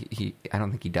 right? I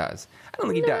don't think he does. I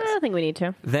don't think he does. I don't think we need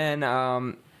to.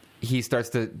 Then he starts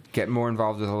to get more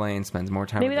involved with Elaine, spends more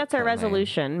time. Maybe with that's our Elaine.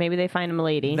 resolution. Maybe they find him a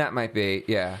lady. That might be,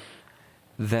 yeah.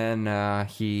 Then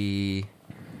he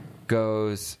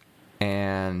goes,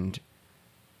 and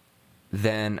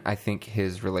then I think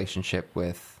his relationship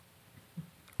with,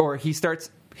 or he starts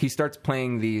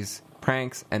playing these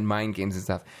pranks and mind games and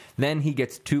stuff. Then he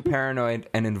gets too paranoid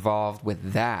and involved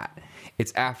with that.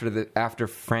 It's after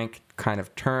Frank kind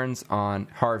of turns on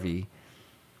Harvey.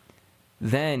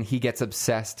 Then he gets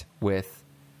obsessed with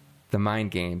the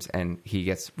mind games and he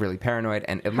gets really paranoid.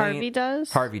 And Elaine,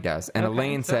 Harvey does. And Okay.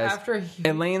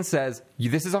 Elaine says,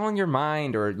 "This is all in your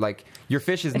mind," or like your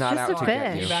fish is not just out a to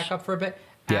get fish. you. Back up for a bit.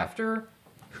 Yeah. After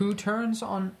who turns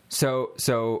on?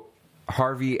 So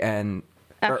Harvey and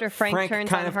After Frank turns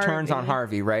kind on of turns on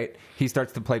Harvey. Harvey, right? He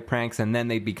starts to play pranks, and then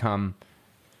they become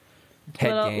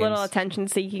head games. Little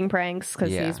attention-seeking pranks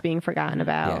because Yeah. he's being forgotten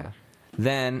about. Yeah.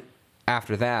 Then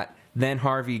after that, then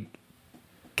Harvey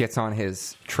gets on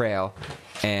his trail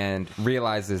and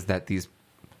realizes that these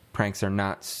pranks are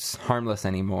not harmless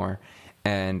anymore.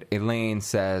 And Elaine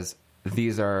says,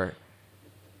 "This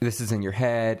is in your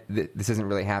head. This isn't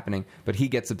really happening." But he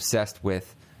gets obsessed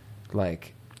with,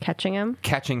 like, Catching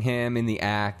him in the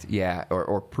act, yeah,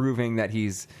 or proving that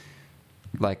he's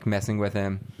like messing with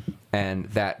him, and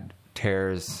that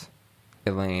tears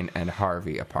Elaine and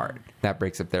Harvey apart. That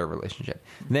breaks up their relationship.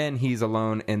 Then he's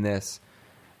alone in this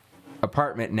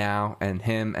apartment now, and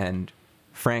him and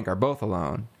Frank are both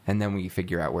alone, and then we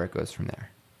figure out where it goes from there.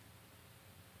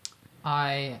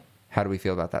 How do we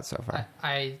feel about that so far?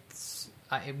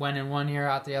 I went in one ear,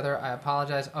 out the other. I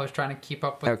apologize. I was trying to keep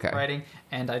up with writing,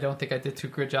 and I don't think I did too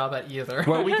good job at either.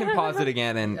 Well, we can pause it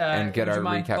again and get would our you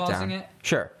mind recap pausing down. it?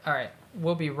 Sure. All right,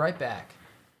 we'll be right back.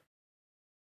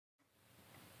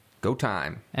 Go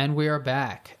time. And we are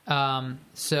back.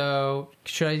 So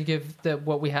should I give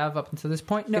what we have up until this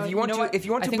point? No, if you want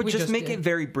to, but just make it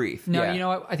very brief. No, yeah. you know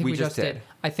what? I think we just did.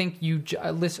 I think we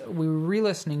were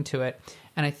re-listening to it,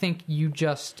 and I think you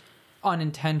just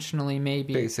unintentionally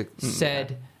maybe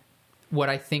said what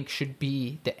I think should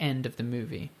be the end of the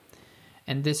movie.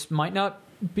 And this might not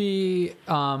be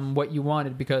what you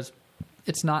wanted because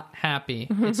it's not happy.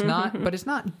 It's not, but it's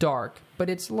not dark, but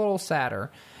it's a little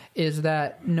sadder. Is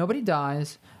that nobody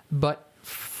dies, but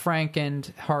Frank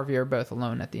and Harvey are both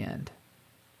alone at the end.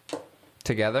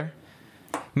 Together?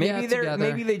 Maybe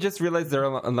maybe they just realize they're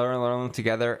alone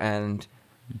together, and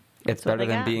it's better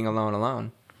than being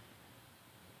alone.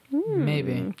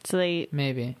 Maybe. So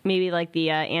maybe like the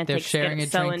antics they're sharing get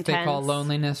a so drink intense. they call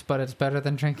loneliness, but it's better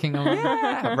than drinking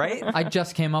alone. Right? I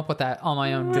just came up with that on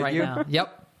my own right now.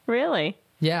 Yep. Really?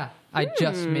 Yeah, I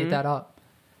just made that up.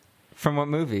 From what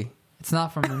movie? It's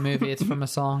not from a movie. It's from a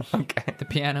song. Okay. The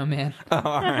Piano Man. Oh,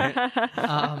 all right.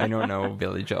 I don't know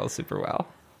Billy Joel super well.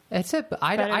 It's it.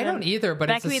 I don't either. But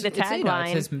that it's could be the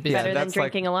tagline. Better than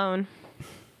drinking alone.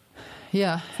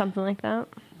 Yeah, something like that.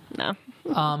 No.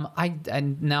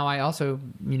 And now I also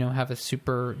have a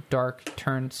super dark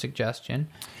turned suggestion.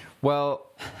 Well,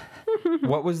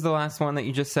 what was the last one that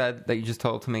you just said that you just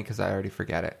told to me? Because I already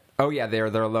forget it. Oh yeah, they're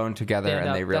alone together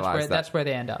and they realize that's where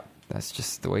they end up. That's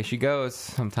just the way she goes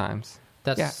sometimes.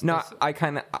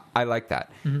 I like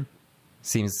that. Mm-hmm.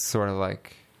 Seems sort of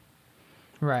like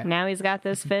right. Now he's got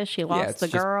this fish. He lost the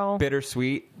girl.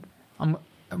 Bittersweet.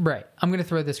 Right. I'm going to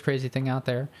throw this crazy thing out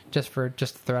there just to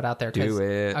throw it out there. Do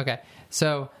it. Okay.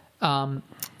 So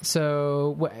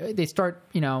they start.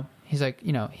 He's like,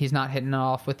 he's not hitting it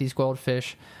off with these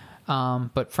goldfish,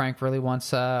 but Frank really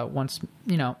wants. I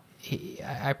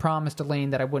promised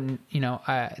Elaine that I wouldn't.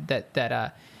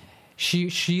 She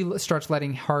starts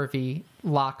letting Harvey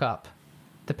lock up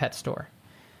the pet store.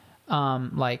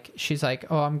 Like she's like,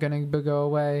 oh, I'm gonna go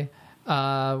away.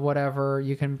 Whatever,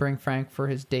 you can bring Frank for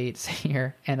his dates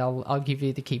here, and I'll give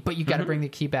you the key, but you got to bring the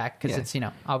key back because it's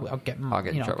I'll get in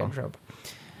trouble.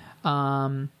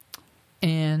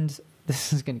 And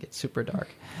this is gonna get super dark.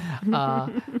 I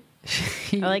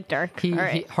like dark.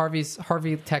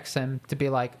 Harvey texts him to be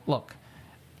like, look,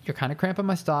 you're kind of cramping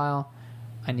my style.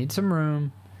 I need some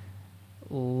room.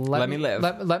 Let me live.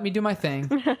 Let me do my thing.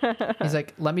 He's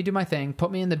like, let me do my thing.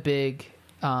 Put me in the big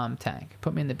tank.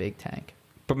 Put me in the big tank.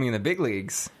 Put me in the big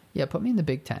leagues. Yeah, put me in the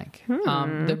big tank.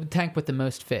 The tank with the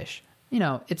most fish.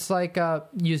 It's like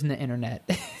using the internet.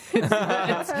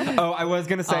 I was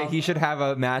going to say he should have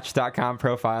a Match.com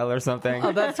profile or something.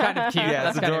 Oh, that's kind of cute. Yeah,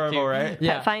 it's adorable, right?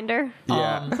 Yeah. Pet Finder.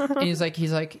 Yeah. And he's like,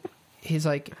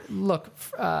 look,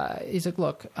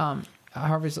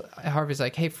 Harvey's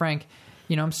like, hey, Frank,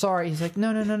 I'm sorry. He's like,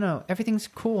 no. Everything's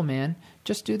cool, man.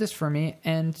 Just do this for me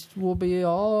and we'll be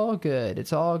all good.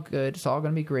 It's all good. It's all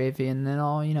going to be gravy. And then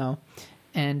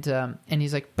and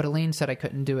he's like, but Elaine said I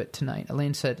couldn't do it tonight.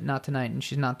 Elaine said not tonight and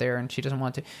she's not there and she doesn't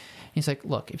want to. He's like,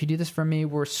 look, if you do this for me,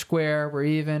 we're square, we're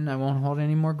even. I won't hold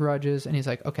any more grudges. And he's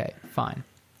like, okay, fine.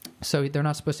 So they're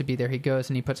not supposed to be there. He goes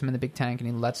and he puts them in the big tank and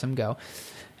he lets them go.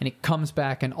 And he comes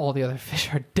back and all the other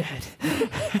fish are dead.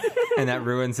 And that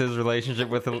ruins his relationship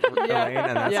with Elaine,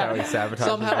 and that's how he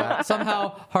sabotages that.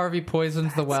 Somehow Harvey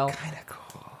poisons the well. Kind of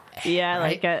cool. Yeah, I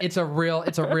like it. It's a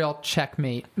real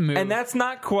checkmate move. And that's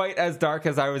not quite as dark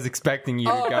as I was expecting you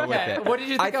to go with it. What did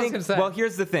you think I was going to say? Well,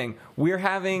 here's the thing: we're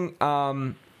having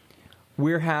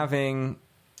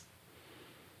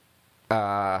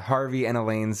Harvey and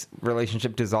Elaine's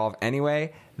relationship dissolve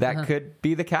anyway. That could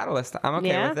be the catalyst. I'm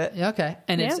okay with it. Yeah, okay,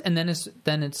 and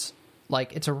it's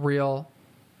like it's a real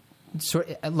sort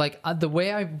like the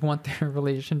way I want their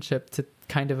relationship to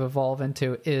kind of evolve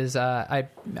into is I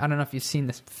don't know if you've seen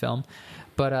this film,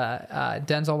 but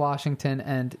Denzel Washington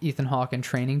and Ethan Hawke in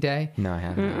Training Day. No, I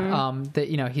haven't.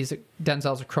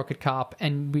 Denzel's a crooked cop,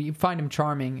 and we find him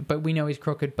charming, but we know he's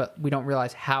crooked, but we don't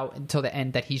realize how until the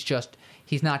end that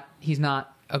he's not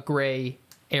a gray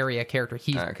area character.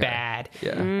 He's bad.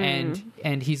 Yeah.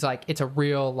 And he's like, it's a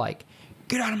real like,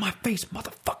 get out of my face,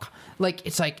 motherfucker. Like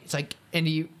it's like, and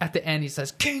he at the end he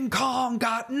says, King Kong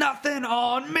got nothing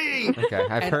on me. Okay,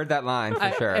 I've heard that line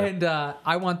for sure. And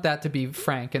I want that to be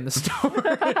Frank in the story,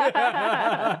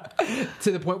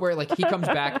 to the point where like he comes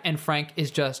back and Frank is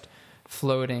just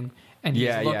floating. And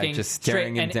he's looking just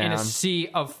staring straight him down. in a sea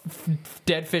of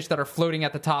dead fish that are floating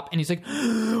at the top. And he's like,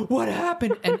 what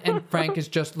happened? And Frank is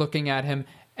just looking at him.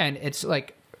 And it's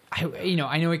like, I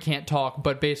know he can't talk,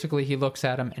 but basically he looks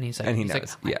at him and he's like, and he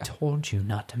knows. I told you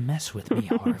not to mess with me,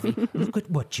 Harvey. Look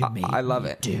at what you made I love me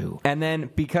it. do. And then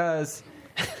because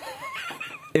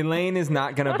Elaine isn't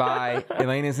going to buy that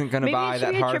Harvey.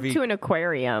 Maybe a trip to an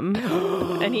aquarium,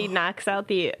 and he knocks out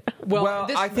the. Well,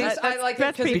 I think I like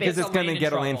that's it because it's going to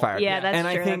get Elaine fired. Yeah, that's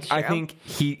and true. I think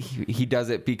he does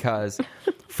it because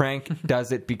Frank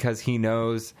does it because he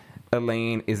knows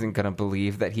Elaine isn't going to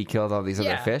believe that he killed all these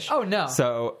other fish. Oh no!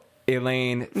 So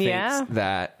Elaine thinks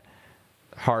that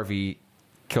Harvey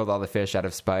killed all the fish out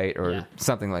of spite or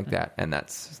something like that, and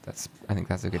that's I think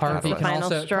that's a good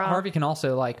catalyst. Harvey can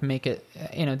also like make it.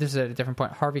 This is at a different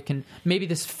point. Harvey can maybe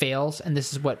this fails, and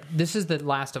this is the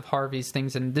last of Harvey's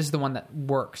things, and this is the one that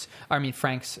works. I mean,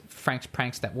 Frank's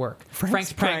pranks that work.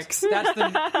 Frank's pranks.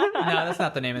 That's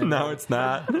not the name of it. No, it's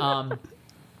not.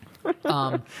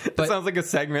 But it sounds like a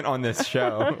segment on this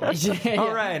show.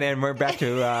 All right, and we're back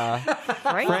to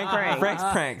Frank's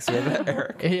pranks with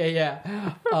Eric.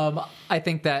 Yeah. I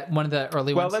think that one of the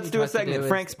early ones. Well, let's do a segment.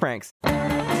 Frank's pranks.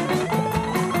 Frank's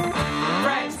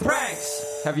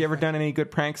pranks. Have you ever done any good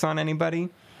pranks on anybody?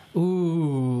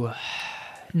 Ooh,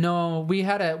 no. We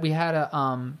had a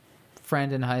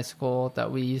friend in high school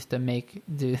that we used to make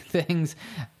do things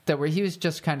that he was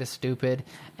just kind of stupid,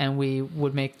 and we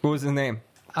would make. What was his name?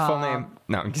 Full name?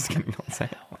 No, I'm just kidding. Don't say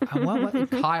it.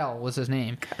 What? Kyle was his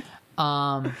name.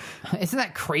 Isn't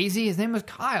that crazy? His name was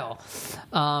Kyle.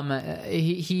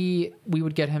 We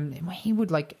would get him. He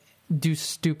would like do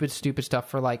stupid stuff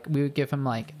for like. We would give him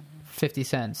like 50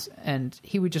 cents, and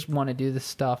he would just want to do this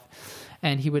stuff,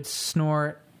 and he would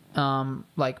snort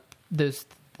like those.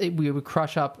 We would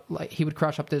crush up he would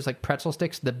crush up those like pretzel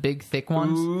sticks, the big thick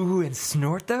ones. Ooh, and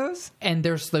snort those? And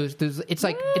there's those it's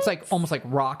like almost like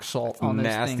rock salt on those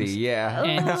nasty, things. Yeah.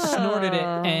 And he snorted it,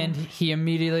 and he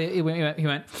immediately he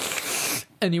went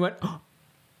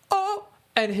oh,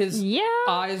 and his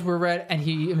eyes were red, and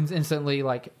he instantly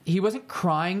like he wasn't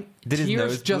crying. Did his tears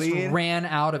nose just bleed? ran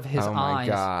out of his eyes. Oh my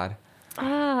god.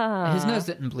 His nose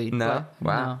didn't bleed. No? But,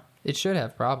 Wow. No, it should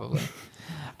have probably.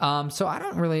 So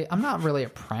I'm not really a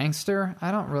prankster.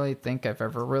 I don't really think I've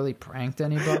ever really pranked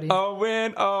anybody. I've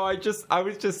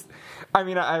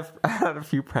had a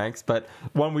few pranks, but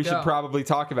one we should probably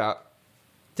talk about.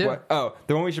 The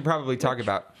one we should probably talk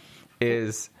about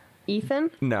is Ethan?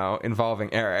 No,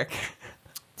 involving Eric.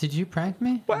 Did you prank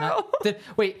me? Well,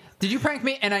 did you prank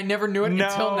me and I never knew it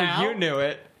until now? You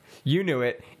knew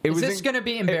it. Is this going to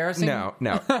be embarrassing? No.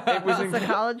 It was in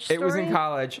college story? It was in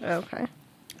college. Okay.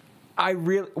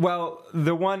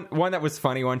 The one that was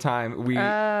funny one time, we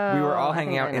were all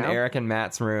hanging out in Eric and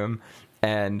Matt's room,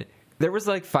 and there was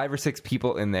like 5 or 6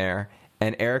 people in there,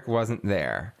 and Eric wasn't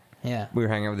there. Yeah. We were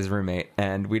hanging out with his roommate,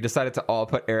 and we decided to all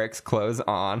put Eric's clothes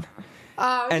on.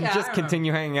 and yeah, just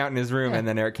continue hanging out in his room. And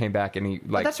then Eric came back and he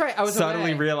like that's right, I was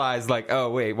suddenly away. realized like, oh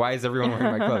wait, why is everyone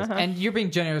wearing my clothes? And you're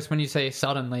being generous when you say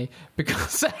suddenly,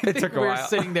 because I think took a we were while.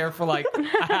 sitting there for like a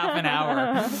half an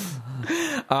hour.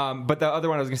 But the other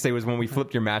one I was gonna say was when we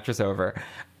flipped your mattress over,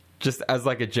 just as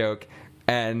like a joke,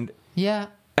 and Yeah.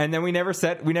 then we never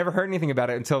heard anything about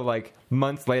it until like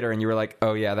months later, and you were like,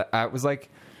 oh yeah, that was like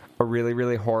a really,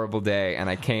 really horrible day, and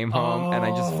I came home and I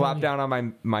just flopped down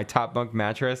on my top bunk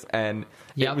mattress, and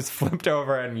Yep. it was flipped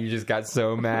over, and you just got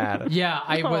so mad. Yeah,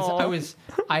 I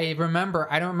remember,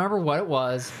 I don't remember what it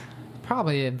was.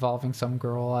 Probably involving some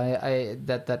girl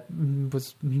that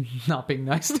was not being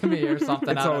nice to me or something.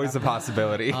 It's always a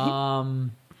possibility.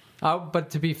 But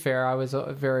to be fair, I was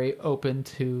very open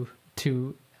to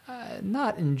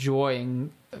not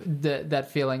enjoying that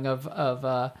feeling of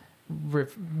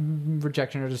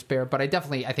rejection or despair, but I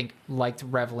think liked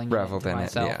reveled in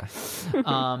myself. it.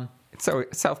 Yeah. So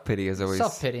self-pity is always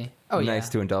Self-pity. Oh, nice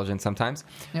yeah. to indulge in sometimes.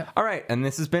 Yep. All right, and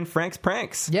this has been Frank's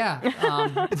Pranks.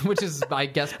 Yeah, which is, I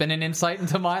guess, been an insight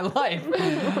into my life.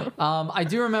 I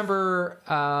do remember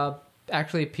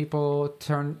actually people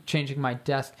changing my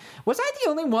desk. Was I the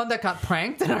only one that got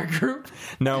pranked in our group?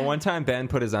 No, one time Ben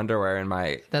put his underwear in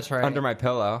That's right. under my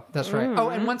pillow. That's right. Oh,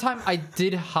 and one time I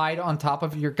did hide on top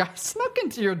of your guy, snuck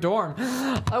into your dorm.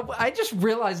 I just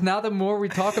realized now the more we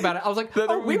talk about it, I was like,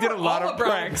 We did were a lot all of about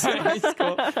pranks in high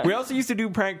school. We also used to do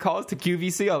prank calls to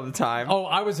QVC all the time. Oh,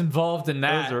 I was involved in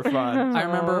that. Those were fun. I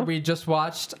remember we just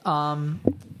watched, what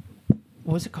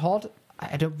was it called?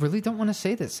 I don't want to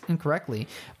say this incorrectly,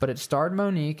 but it starred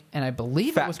Monique, and I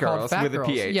believe Fat it was called Girls Fat with a Girls.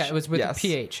 PH. Yeah, it was with Yes. a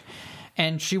PH.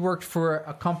 And she worked for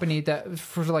a company that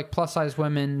for like plus size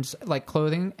women's like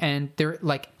clothing, and they're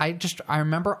like I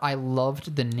remember I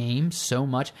loved the name so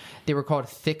much. They were called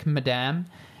Thick Madame.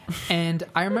 And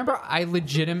I remember I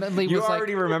legitimately You was like,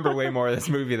 already remember way more of this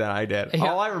movie than I did. Yeah.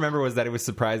 All I remember was that it was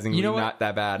surprisingly not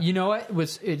that bad. You know what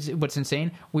what's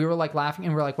insane? We were like laughing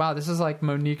and we're like, wow, this is like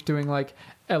Monique doing like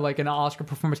an Oscar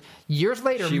performance. Years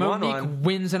later, She won Monique one.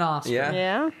 wins an Oscar. Yeah.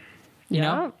 Yeah. You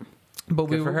know? But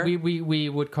Good for her.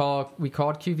 we called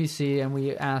QVC and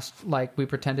we asked, like, we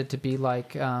pretended to be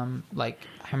like I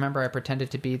remember I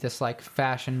pretended to be this like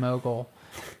fashion mogul.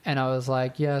 And I was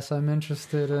like, yes, I'm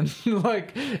interested in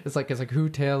like it's like who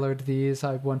tailored these?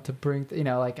 I want to bring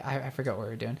I forgot what we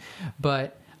were doing.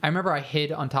 But I remember I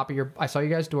hid on top of I saw you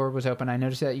guys' door was open. I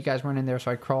noticed that you guys weren't in there,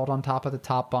 so I crawled on top of the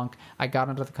top bunk. I got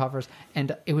under the covers,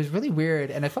 and it was really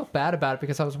weird, and I felt bad about it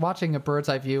because I was watching a bird's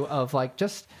eye view of like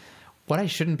just what I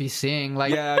shouldn't be seeing.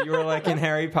 Like, Yeah, you were like in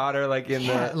Harry Potter, like in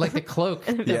the like the cloak.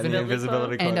 the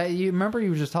invisibility cloak. And you remember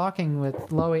you were just talking with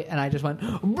Loie, and I just went,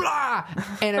 blah!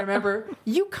 And I remember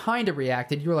you kind of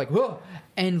reacted. You were like, whoa!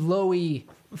 And Loie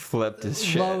flipped his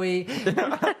shit. Loie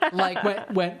like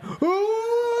went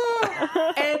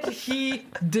and he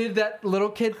did that little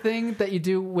kid thing that you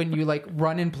do when you like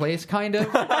run in place, kind of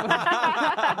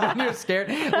when you're scared.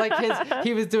 Like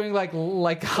he was doing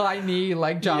like high knee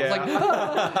leg jumps, Yeah. like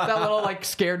that little like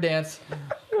scare dance.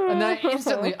 And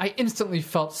I instantly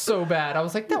felt so bad. I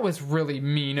was like, that was really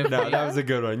mean of No, me. that was a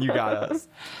good one. You got us.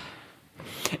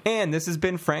 And this has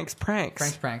been Frank's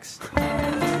Pranks. Pranks.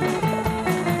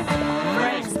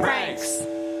 Pranks.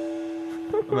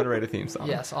 I'm going to write a theme song.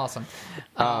 Yes, awesome.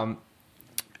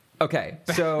 Okay,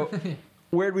 so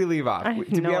where'd we leave off? I have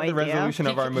Did no we have the idea. resolution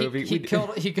of our movie? He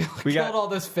killed we got- all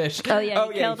those fish. Oh yeah,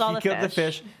 he killed all he the killed fish. the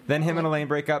fish. Then him and Elaine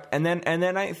break up, and then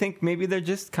I think maybe they're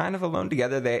just kind of alone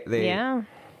together.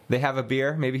 They have a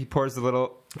beer. Maybe he pours a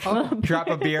little drop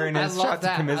of beer in his shot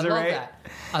to commiserate,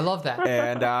 I love that.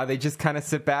 and they just kind of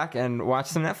sit back and watch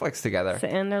some Netflix together.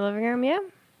 Sit in their living room. Yeah.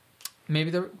 Maybe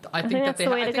I think think that that's they.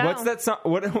 the way I to think, go. What's that song?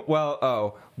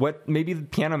 What? Maybe the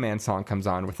Piano Man song comes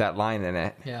on with that line in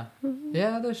it. Yeah.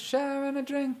 Yeah, they're sharing a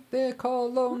drink they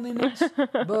call loneliness,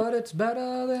 but it's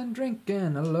better than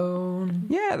drinking alone.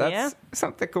 Yeah, that's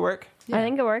something that could work. Yeah. I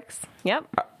think it works. Yep.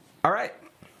 All right,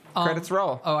 credits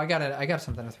roll. Oh, I got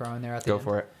something to throw in there at the Go end.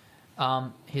 for it.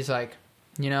 He's like,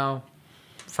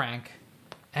 Frank,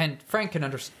 and Frank can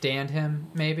understand him.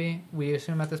 Maybe we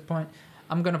assume at this point.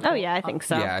 I'm gonna. Pull, Oh yeah, I think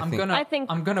so. yeah, I think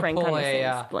I'm gonna Frank pull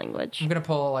understands language. I'm gonna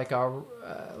pull like a.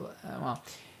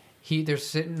 They're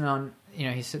sitting on.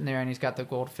 He's sitting there and he's got the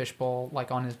goldfish bowl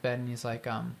like on his bed and he's like,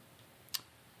 hey,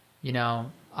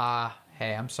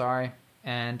 I'm sorry,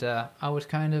 and I was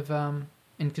kind of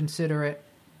inconsiderate.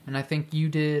 And I think you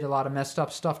did a lot of messed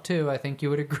up stuff too. I think you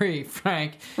would agree,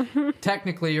 Frank.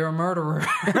 Technically, you're a murderer.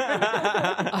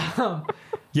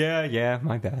 Yeah,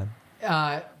 my bad.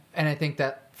 And I think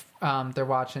that they're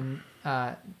watching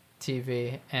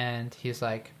TV, and he's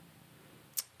like,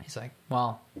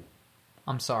 well,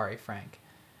 I'm sorry, Frank.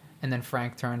 And then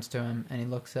Frank turns to him and he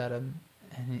looks at him,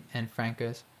 and Frank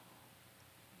goes,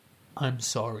 "I'm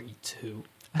sorry too."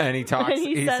 And he talks.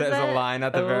 he says a it? line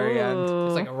at the very end.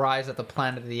 It's like a Rise at the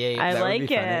Planet of the Apes. I That would like be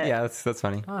funny. it. Yeah, that's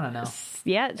funny. I don't know.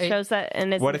 Yeah, it shows that,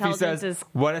 and his What if he intelligence says? is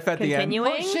What if at the end?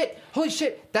 continuing. Holy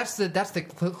shit! That's the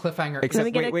cliffhanger. Except, Then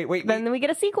we get wait. Then we get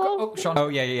a sequel. Oh, Sean. Oh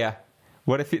yeah.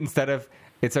 What if instead of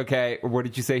 "It's okay"? What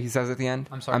did you say he says at the end?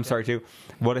 I'm sorry, I'm sorry too.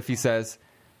 What if he says,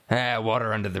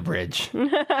 "Water under the bridge"?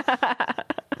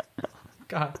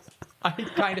 God,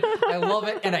 I love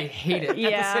it and I hate it Yeah.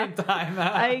 at the same time.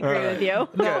 I agree with you.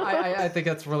 No, I think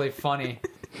that's really funny.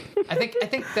 I think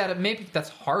that maybe that's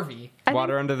Harvey.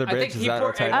 Water under the I bridge. think Is he that pour-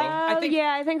 our title? I think-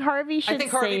 I think Harvey should I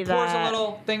think Harvey say pours that. a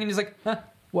little thing and he's like,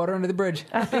 "Water under the bridge."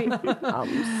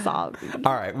 I'm sorry.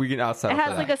 All right, we can. I'll settle It for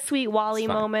has that. like a sweet Wally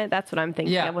It's fine. moment. That's what I'm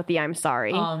thinking Yeah. of with the "I'm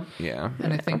sorry." Yeah.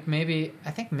 And I think maybe.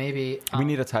 We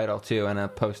need a title too and a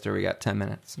poster. We got 10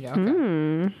 minutes. Yeah.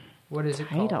 Okay. What is it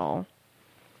called? Title.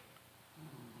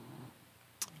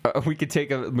 We could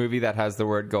take a movie that has the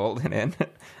word gold in it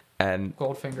and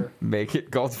Goldfinger. make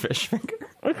it Goldfish Finger.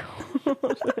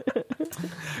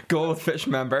 Goldfish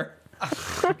member.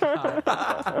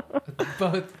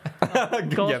 Both. Yeah,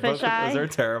 Goldfish both of eye? those are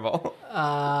terrible.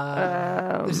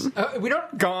 We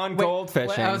don't. Gone wait, gold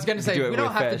fishing. I was going to say Do it we don't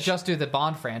with have fish. to just do the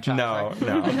Bond franchise. No, right?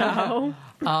 no.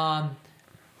 No.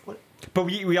 But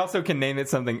we also can name it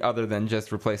something other than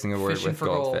just replacing a word Fishing with for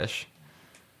gold. goldfish.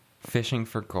 Fishing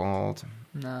for gold.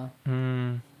 No.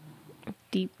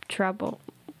 Deep Trouble.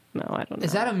 No, I don't know.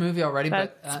 Is that a movie already?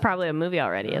 That's But probably a movie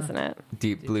already, isn't it?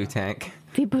 Deep blue tank.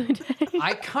 Deep Blue Tank.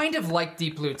 I kind of like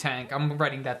Deep Blue Tank. I'm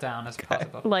writing that down as a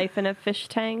possible. Life in a fish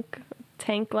tank.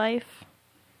 Tank life.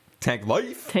 Tank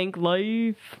life. Tank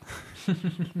life. I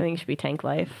think it should be Tank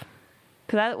life.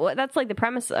 Because that's like the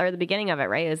premise or the beginning of it,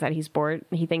 right? Is that he's bored.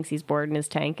 He thinks he's bored in his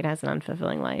tank and has an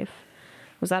unfulfilling life.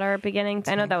 Was that our beginning?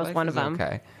 I know Tank that was life one is of them.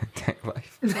 Okay. Tank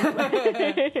life.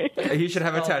 He should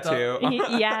have a tattoo. on his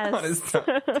Yes. tongue.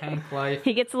 Tank Life.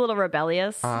 He gets a little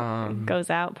rebellious. Goes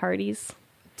out, parties.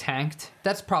 Tanked.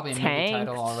 That's probably a movie Tanked.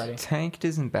 title already. Tanked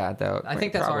isn't bad though. I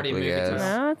think that's already a Probably movie is.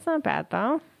 title. No, it's not bad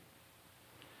though.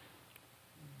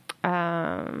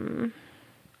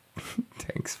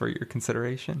 Thanks for your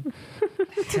consideration.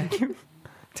 Thank you.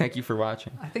 Thank you for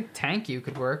watching. I think Tank You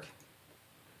could work.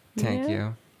 Thank Yeah.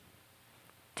 you.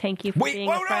 Thank you for Wait, being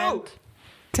whoa, a friend. no!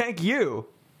 Tank you.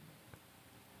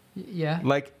 Yeah.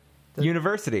 Like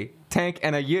university. Tank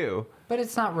and a U. But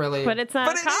it's not really. But it's not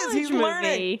But a it is. college He's movie.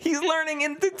 learning. He's learning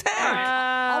in the tank.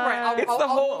 all right. it's the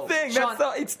whole thing. Sean,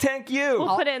 It's Tank you.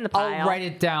 We'll put it in the pile. I'll write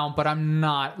it down, but I'm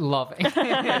not loving it.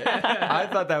 I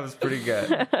thought that was pretty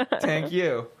good. Tank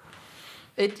you.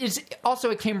 It's also,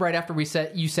 it came right after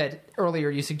you said earlier,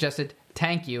 you suggested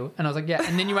Tank You. And I was like, yeah.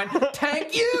 And then you went,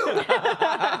 Tank You!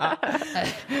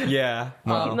 Yeah.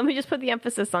 Well, Let me just put the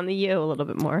emphasis on the "you" a little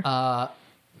bit more.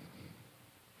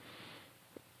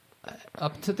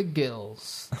 Up to the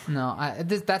gills. No,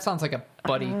 that sounds like a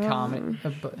buddy comedy.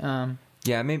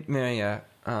 yeah.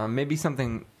 Maybe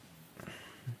something.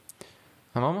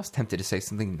 I'm almost tempted to say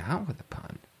something not with a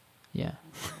pun. Yeah.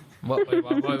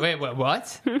 Wait,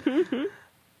 what?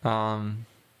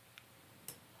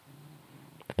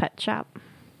 Pet Shop.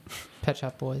 Pet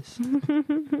Shop Boys.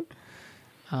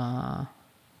 The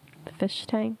fish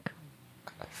tank.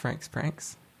 Frank's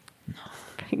pranks.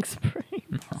 Thanks, Frank.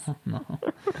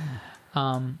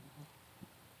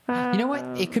 You know what?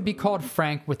 It could be called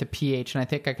Frank with a PH, and I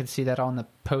think I could see that on the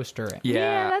poster.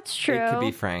 Yeah, that's It could true.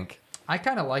 be Frank. I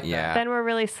kind of like Yeah. that. Then we're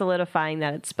really solidifying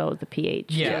that it's spelled with the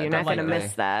PH. Yeah, You're not going to definitely.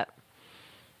 miss that.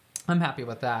 I'm happy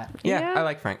with that. Yeah, Yeah. I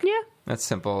like Frank. Yeah. That's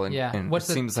simple and, Yeah. and What's it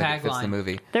the seems like it fits the tagline?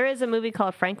 movie. There is a movie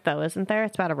called Frank, though, isn't there?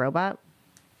 It's about a robot.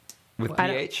 With I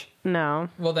don't- PH? No.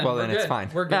 Well, then, Well, we're then good. it's fine.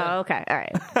 We're good. Oh, okay. All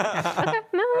right. Okay.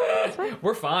 No, that's fine.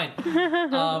 We're fine.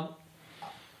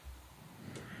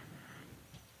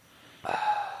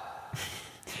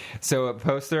 So a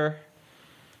poster.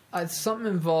 Something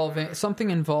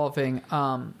involving.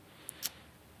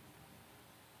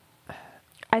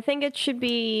 I think it should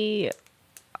be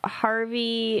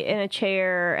Harvey in a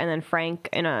chair and then Frank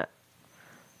on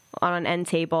an end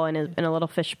table in a little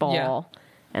fishbowl. Yeah.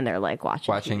 And they're like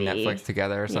watching TV. Netflix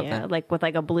together or something. Yeah, like with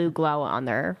like a blue glow in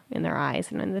their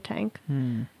eyes and in the tank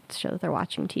Hmm. to show that they're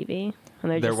watching TV. And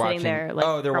they're They're just watching. sitting there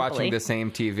like they're crumply. watching the same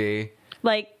TV.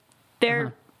 Like they're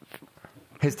Uh-huh.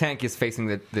 His tank is facing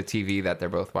the TV that they're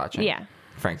both watching. yeah.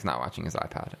 Frank's not watching his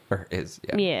iPad or his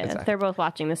his iPad. they're both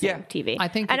watching the same Yeah. TV. I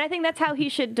think that's how he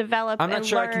should develop. I'm not and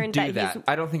sure I learn can do that. that.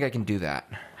 I don't think I can do that.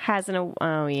 Has an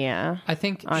oh yeah. I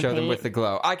think On Show them paint. with the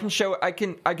glow. I can show the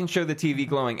TV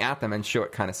glowing at them and show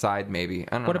it kind of side maybe.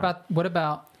 I don't know. what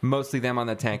about Mostly them on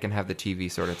the tank and have the TV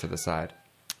sort of to the side.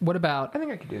 what about I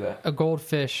think I could do that. a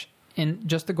goldfish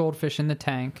just the goldfish in the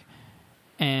tank,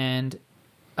 and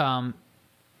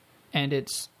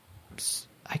it's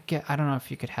I don't know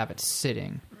if you could have it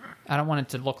sitting. I don't want it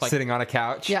to look like Sitting on a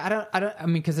couch. Yeah, I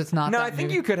mean, because it's not. No, that I think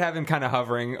movie. you could have him kind of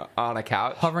hovering on a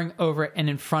couch. Hovering over it, and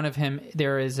in front of him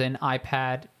there is an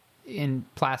iPad in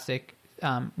plastic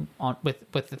with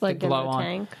the Like in glow the on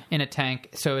tank? in a tank.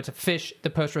 So it's a fish. The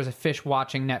poster is a fish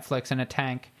watching Netflix in a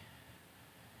tank.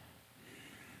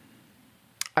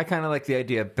 I kind of like the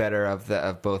idea better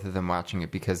of both of them watching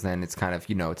it because then it's kind of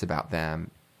it's about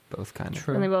them, both kind of.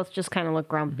 True. And they both just kind of look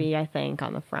grumpy, I think,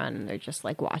 on the front. They're just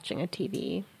like watching a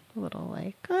TV. A little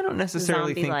like. I don't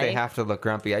necessarily think they zombie-like. have to look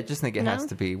grumpy. I just think it No? has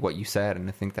to be what you said, and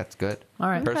I think that's good. All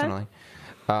right. Okay. Personally.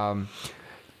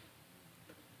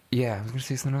 Yeah, I was going to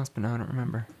say something else, but now I don't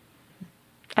remember.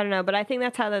 I don't know, but I think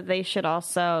that's how that they should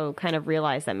also kind of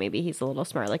realize that maybe he's a little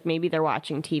smart. Like maybe they're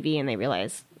watching TV and they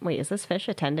realize, wait, is this fish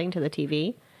attending to the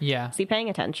TV? Yeah. Is he paying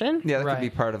attention? Yeah, that Right. could be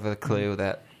part of a clue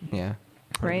that, part of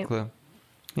Right. a clue.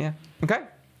 Yeah. Okay.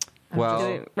 Well, Do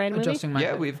we write a movie? Adjusting my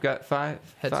yeah, head. we've got five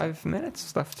Headset.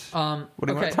 minutes left. Um, What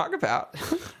do you want okay. to talk about?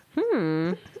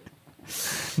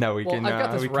 No, we Well, can. I've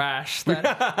got this we can- rash.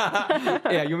 That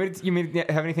Yeah, you want me to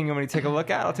have anything you want me to take a look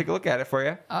at? I'll take a look at it for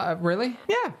you. really?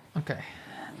 Yeah. Okay.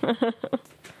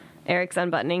 Eric's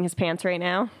unbuttoning his pants right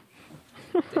now.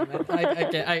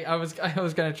 I was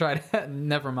gonna try to.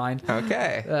 Never mind.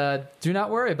 Okay. Do not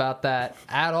worry about that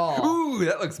at all. Ooh,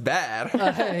 that looks bad.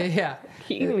 Yeah.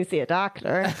 You can see a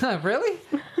doctor. Really?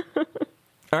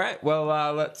 All right.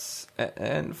 Well, let's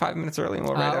and 5 minutes early, and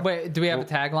we'll write up. Wait. Do we have a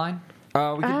tagline? We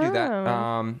can do that.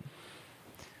 Oh.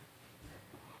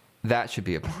 That should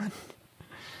be a pun.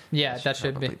 Yeah, that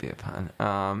should Probably be. be a pun.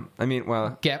 I mean,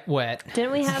 well, Get wet.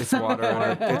 Didn't we have it's some?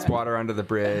 water under the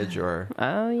bridge, or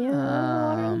Oh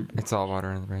yeah. it's all water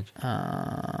under the bridge.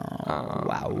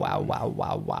 Wow.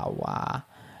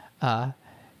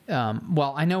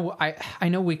 Well, I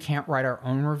know we can't write our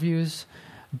own reviews,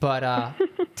 but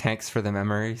Thanks for the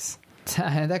memories.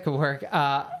 that could work.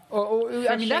 I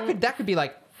mean, that could be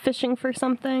like Fishing for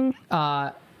something.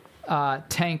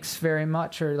 thanks very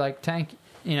much, or like thanks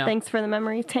Thanks for the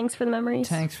memories. Thanks for the memories.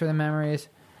 Thanks for the memories.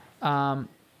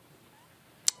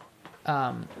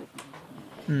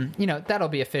 That'll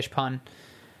be a fish pun.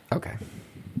 Okay.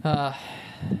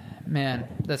 Man,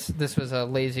 this was a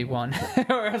lazy one.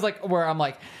 where I'm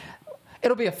like,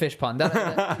 it'll be a fish pun. That's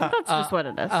just what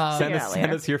it is. Send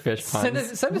us your fish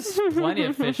puns. Send us plenty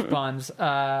of fish puns.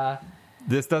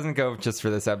 This doesn't go just for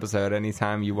this episode.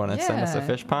 Anytime you want to send us a Yeah.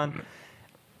 fish pun,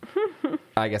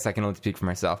 I guess I can only speak for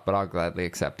myself, but I'll gladly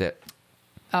accept it.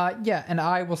 Yeah, and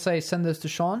I will say send those to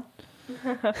Sean.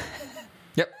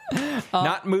 Yep.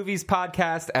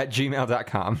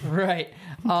 Notmoviespodcast@gmail.com. Right.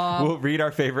 We'll read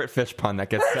our favorite fish pun that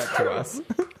gets sent to us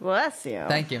Bless you.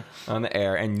 Thank you. on the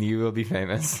air, and you will be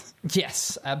famous.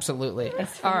 Yes, absolutely.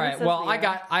 All right. as Well, we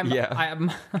are.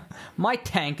 I'm my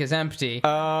tank is empty.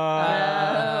 Oh.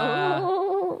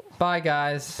 Bye,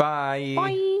 guys. Bye.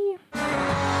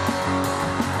 Bye.